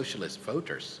probably socialist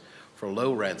voters for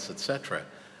low rents, etc.,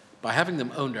 by having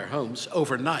them own their homes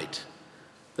overnight,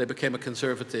 they became a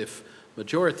conservative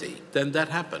majority. Then that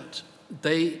happened.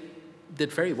 They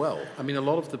did very well. I mean, a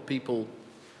lot of the people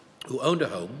who owned a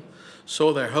home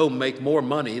saw their home make more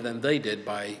money than they did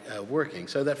by working.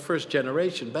 So that first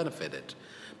generation benefited.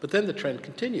 But then the trend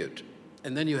continued.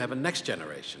 And then you have a next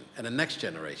generation, and a next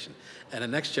generation, and a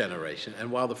next generation.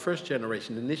 And while the first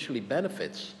generation initially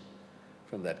benefits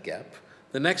from that gap,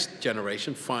 the next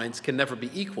generation can never be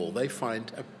equal. They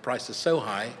find prices so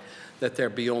high that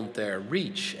they're beyond their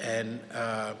reach. And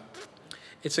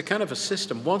it's a kind of a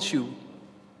system. Once you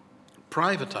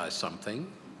privatize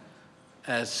something,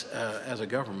 as a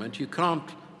government, you can't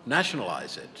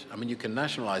nationalize it. I mean, you can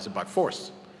nationalize it by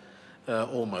force,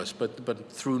 almost,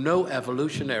 but through no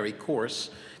evolutionary course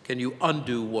can you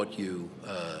undo what you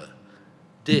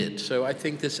did. So I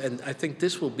think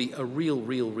this will be a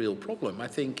real problem. I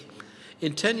think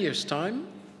in 10 years' time,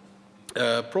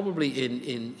 probably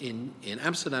in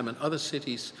Amsterdam and other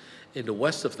cities in the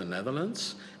west of the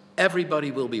Netherlands,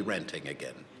 everybody will be renting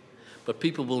again. But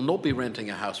people will not be renting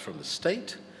a house from the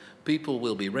state. People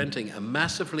will be renting a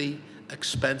massively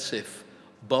expensive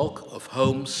bulk of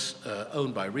homes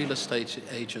owned by real estate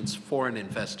agents, foreign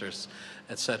investors,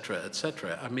 etc.,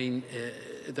 etc. I mean,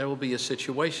 there will be a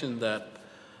situation that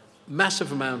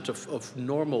massive amount of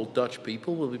normal Dutch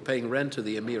people will be paying rent to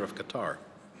the Emir of Qatar.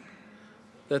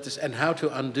 And how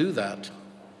to undo that,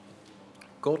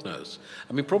 God knows.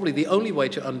 I mean, probably the only way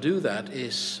to undo that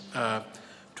is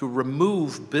to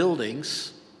remove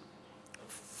buildings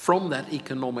from that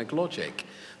economic logic.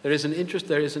 There is an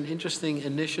interesting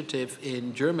initiative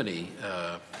in Germany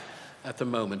at the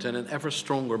moment, and an ever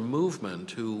stronger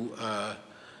movement who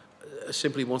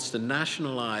simply wants to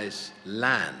nationalize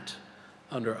land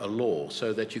under a law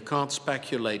so that you can't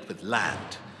speculate with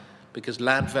land, because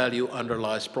land value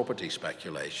underlies property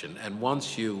speculation. And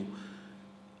once you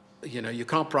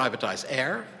can't privatize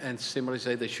air, and similarly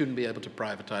say they shouldn't be able to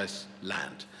privatize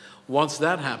land. Once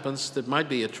that happens, there might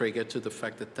be a trigger to the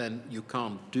fact that then you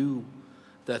can't do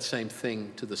that same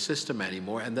thing to the system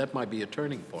anymore, and that might be a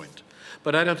turning point.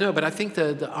 But I don't know. But I think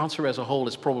the answer as a whole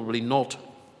is probably not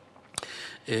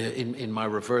in my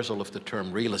reversal of the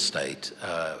term real estate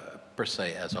per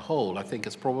se as a whole. I think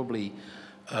it's probably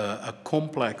a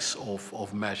complex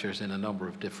of measures in a number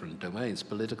of different domains: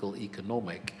 political,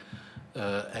 economic,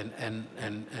 and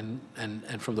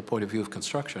from the point of view of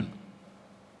construction.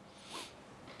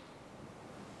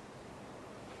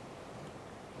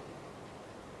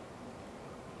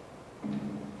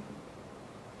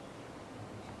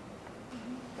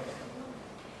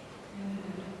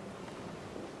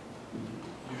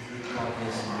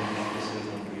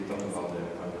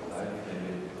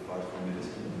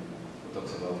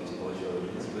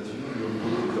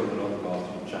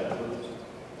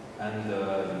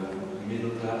 and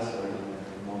middle class or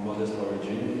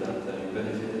imagine that you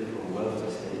benefited from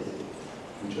welfare state,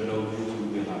 which allowed you to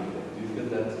be an architect. Do you feel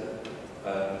that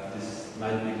this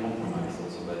might be compromised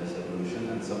also by this evolution,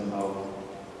 and somehow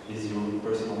is your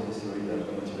personal history that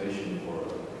the motivation for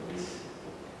this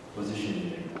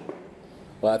positioning?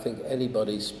 Well, I think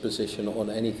anybody's position on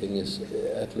anything is,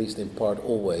 at least in part,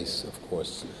 always, of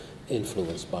course,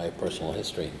 influenced by a personal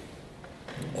history,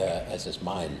 as is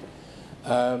mine.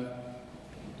 I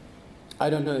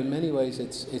don't know. In many ways,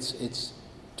 it's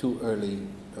too early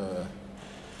to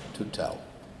tell.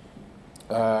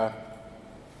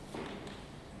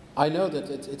 I know that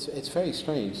it's very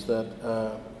strange that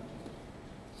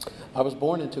I was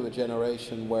born into a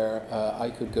generation where I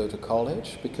could go to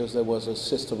college because there was a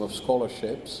system of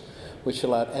scholarships which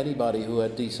allowed anybody who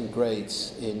had decent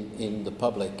grades in the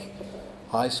public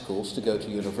high schools to go to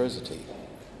university.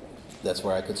 That's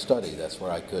where I could study, that's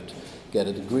where I could get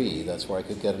a degree, that's where I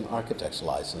could get an architect's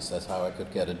license, that's how I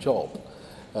could get a job.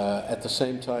 At the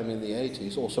same time in the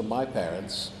 80s, also my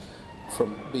parents,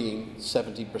 from being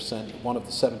 70%, one of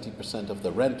the 70% of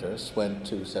the renters, went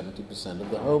to 70% of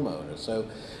the homeowners. So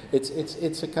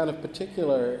it's a kind of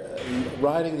particular,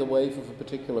 riding the wave of a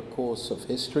particular course of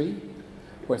history,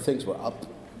 where things were up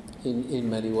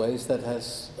in many ways, that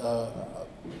has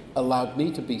allowed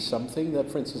me to be something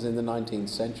that, for instance, in the 19th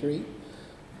century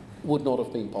would not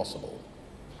have been possible.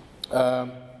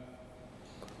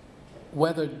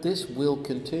 Whether this will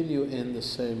continue in the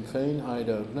same vein, I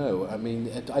don't know. I mean,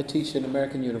 I teach in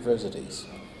American universities.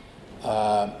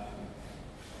 And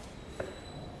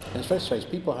it's very strange.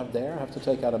 People have to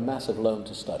take out a massive loan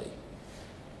to study,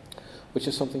 which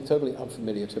is something totally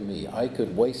unfamiliar to me. I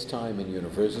could waste time in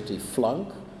university,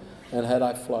 flunk, and had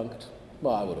I flunked,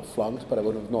 well, I would have flunked, but I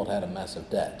would have not had a massive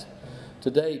debt.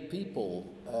 Today, people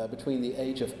between the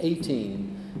age of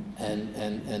 18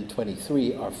 and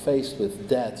 23 are faced with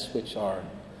debts which are,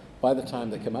 by the time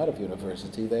they come out of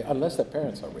university, unless their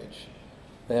parents are rich,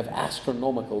 they have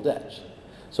astronomical debts.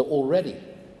 So already,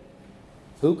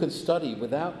 who can study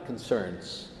without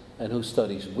concerns and who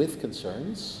studies with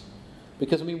concerns?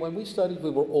 Because, I mean, when we studied,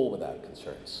 we were all without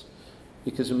concerns.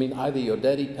 Because, I mean, either your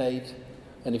daddy paid,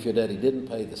 and if your daddy didn't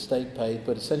pay, the state paid,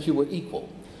 but essentially you were equal.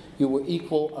 You were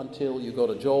equal until you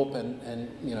got a job and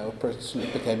you know, a person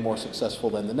became more successful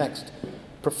than the next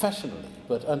professionally.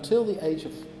 But until the age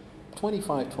of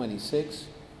 25, 26,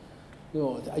 you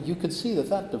know, you can see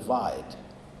that divide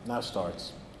now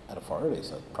starts at a far earlier,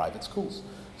 so private schools,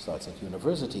 starts at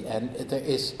university. And there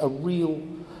is a real,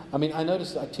 I mean, I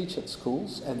notice I teach at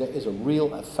schools, and there is a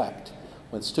real effect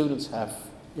when students have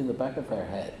in the back of their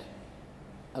head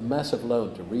a massive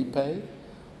loan to repay.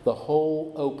 The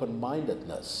whole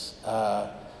open-mindedness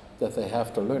that they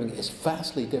have to learning is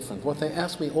vastly different. What they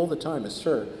ask me all the time is,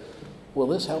 "Sir, will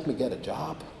this help me get a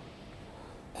job?"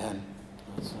 And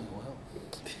I say, "Well,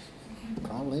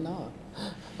 probably not,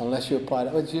 unless you apply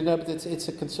it." But you know, but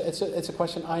it's a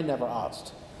question I never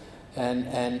asked, and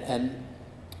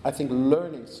I think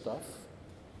learning stuff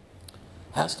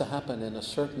has to happen in a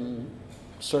certain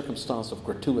circumstance of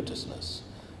gratuitousness,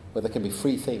 where there can be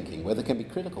free thinking, where there can be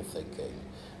critical thinking.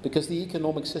 Because the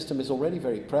economic system is already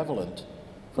very prevalent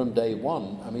from day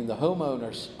one. I mean, the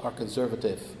homeowners are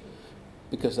conservative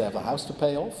because they have a house to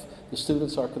pay off. The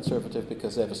students are conservative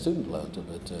because they have a student loan to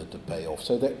pay off.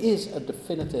 So there is a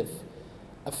definitive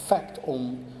effect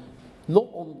on, not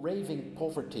on raving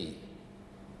poverty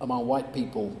among white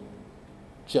people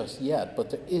just yet,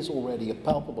 but there is already a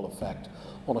palpable effect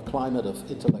on a climate of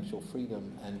intellectual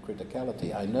freedom and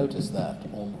criticality. I notice that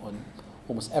on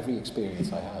almost every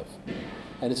experience I have.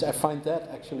 And I find that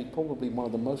actually probably one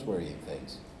of the most worrying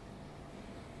things.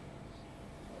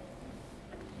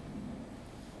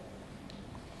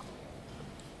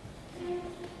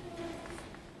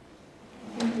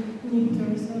 I think we need to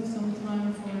reserve some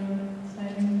time for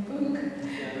signing the book,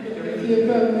 if you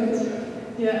permit.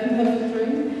 Yeah, and have a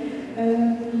drink.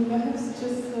 Perhaps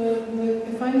just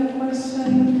the final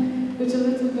question, which a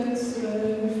little bit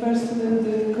refers to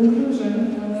the conclusion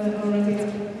already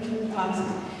asked.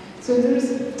 So there is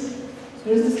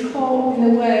this call, in a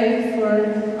way, for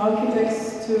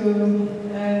architects to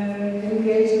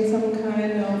engage in some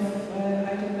kind of, I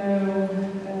don't know,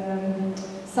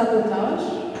 sabotage,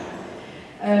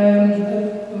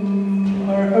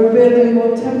 or building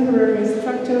more temporary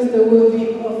structures that will be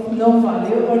of no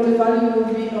value, or the value will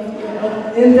be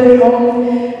in their own,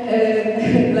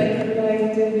 like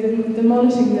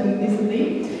demolishing them easily.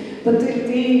 But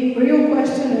the real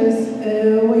question is,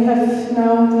 we have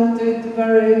now the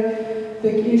very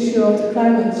big issue of the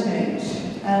climate change,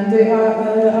 and the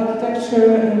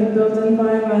architecture and the built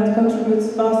environment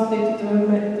contributes vastly to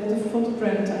the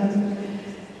footprint and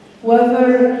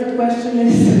Whether the question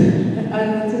is,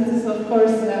 and this is of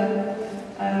course,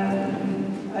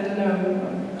 I don't know,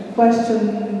 a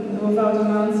question without an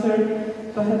answer,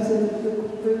 perhaps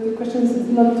the question is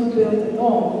not to build at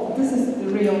all. This is the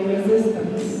real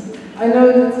resistance. I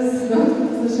know that this is not a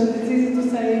position, it's easy to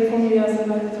say for me as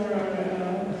an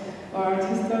actor or art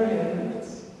historian.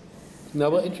 No,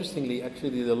 well, interestingly,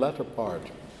 actually, the latter part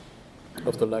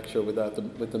of the lecture with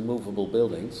the movable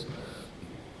buildings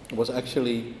was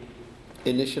actually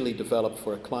initially developed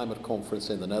for a climate conference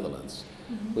in the Netherlands.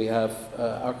 Mm-hmm. We have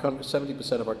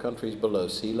 70% of our country is below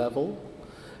sea level,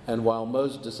 and while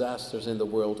most disasters in the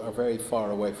world are very far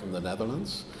away from the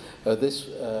Netherlands, this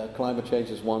climate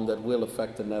change is one that will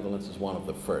affect the Netherlands as one of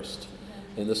the first,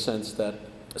 in the sense that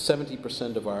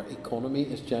 70% of our economy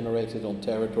is generated on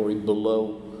territory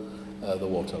below the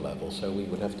water level. So we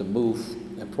would have to move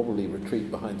and probably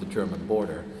retreat behind the German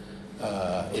border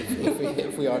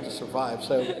if we are to survive.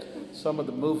 So some of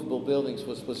the movable buildings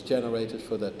was generated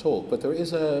for that talk. But there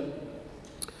is a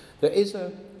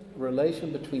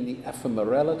relation between the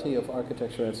ephemerality of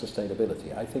architecture and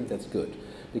sustainability. I think that's good,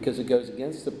 because it goes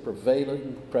against the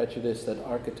prevailing prejudice that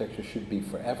architecture should be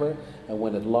forever, and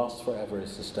when it lasts forever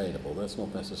is sustainable. That's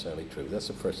not necessarily true. That's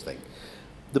the first thing.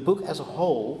 The book as a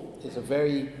whole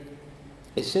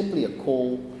is simply a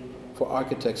call for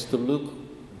architects to look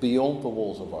beyond the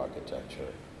walls of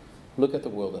architecture. Look at the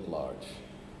world at large.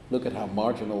 Look at how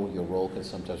marginal your role can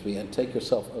sometimes be, and take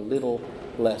yourself a little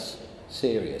less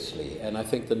seriously. And I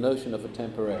think the notion of a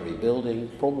temporary building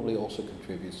probably also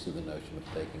contributes to the notion of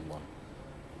taking one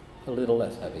a little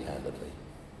less heavy-handedly.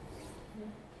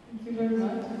 Thank you very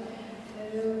much.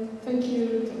 Thank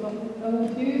you to all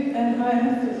of you. And I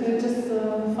have just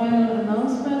a final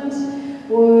announcement.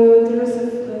 There is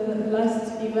a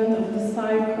last event of the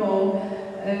cycle,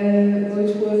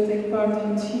 which will take part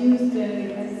on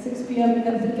Tuesday at 6 p.m.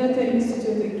 at the Goethe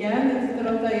Institute again. It's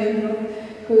Dorota,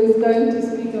 who is going to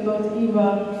speak about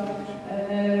IWA,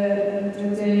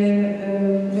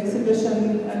 the exhibition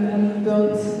and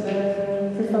built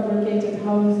prefabricated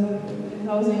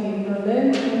housing in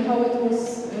Berlin, and how it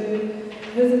was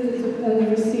visited and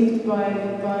received by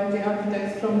the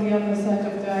architects from the other side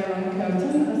of the Iron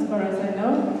Curtain, as far as I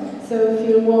know. So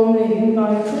feel warmly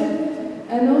invited.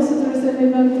 And also there is an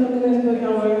event organized by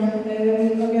our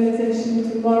organization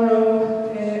tomorrow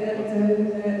at the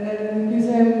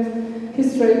museum,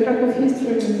 Krakow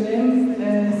History Museum,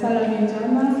 Sala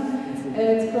Miedziana.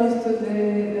 It's close to the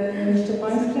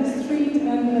Szczepańska Street,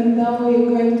 and now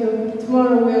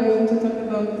tomorrow we are going to talk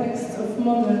about texts of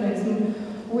modernism.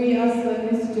 We as an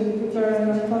institute prepare an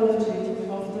anthology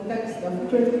of the text of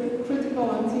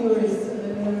critical and theories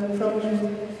from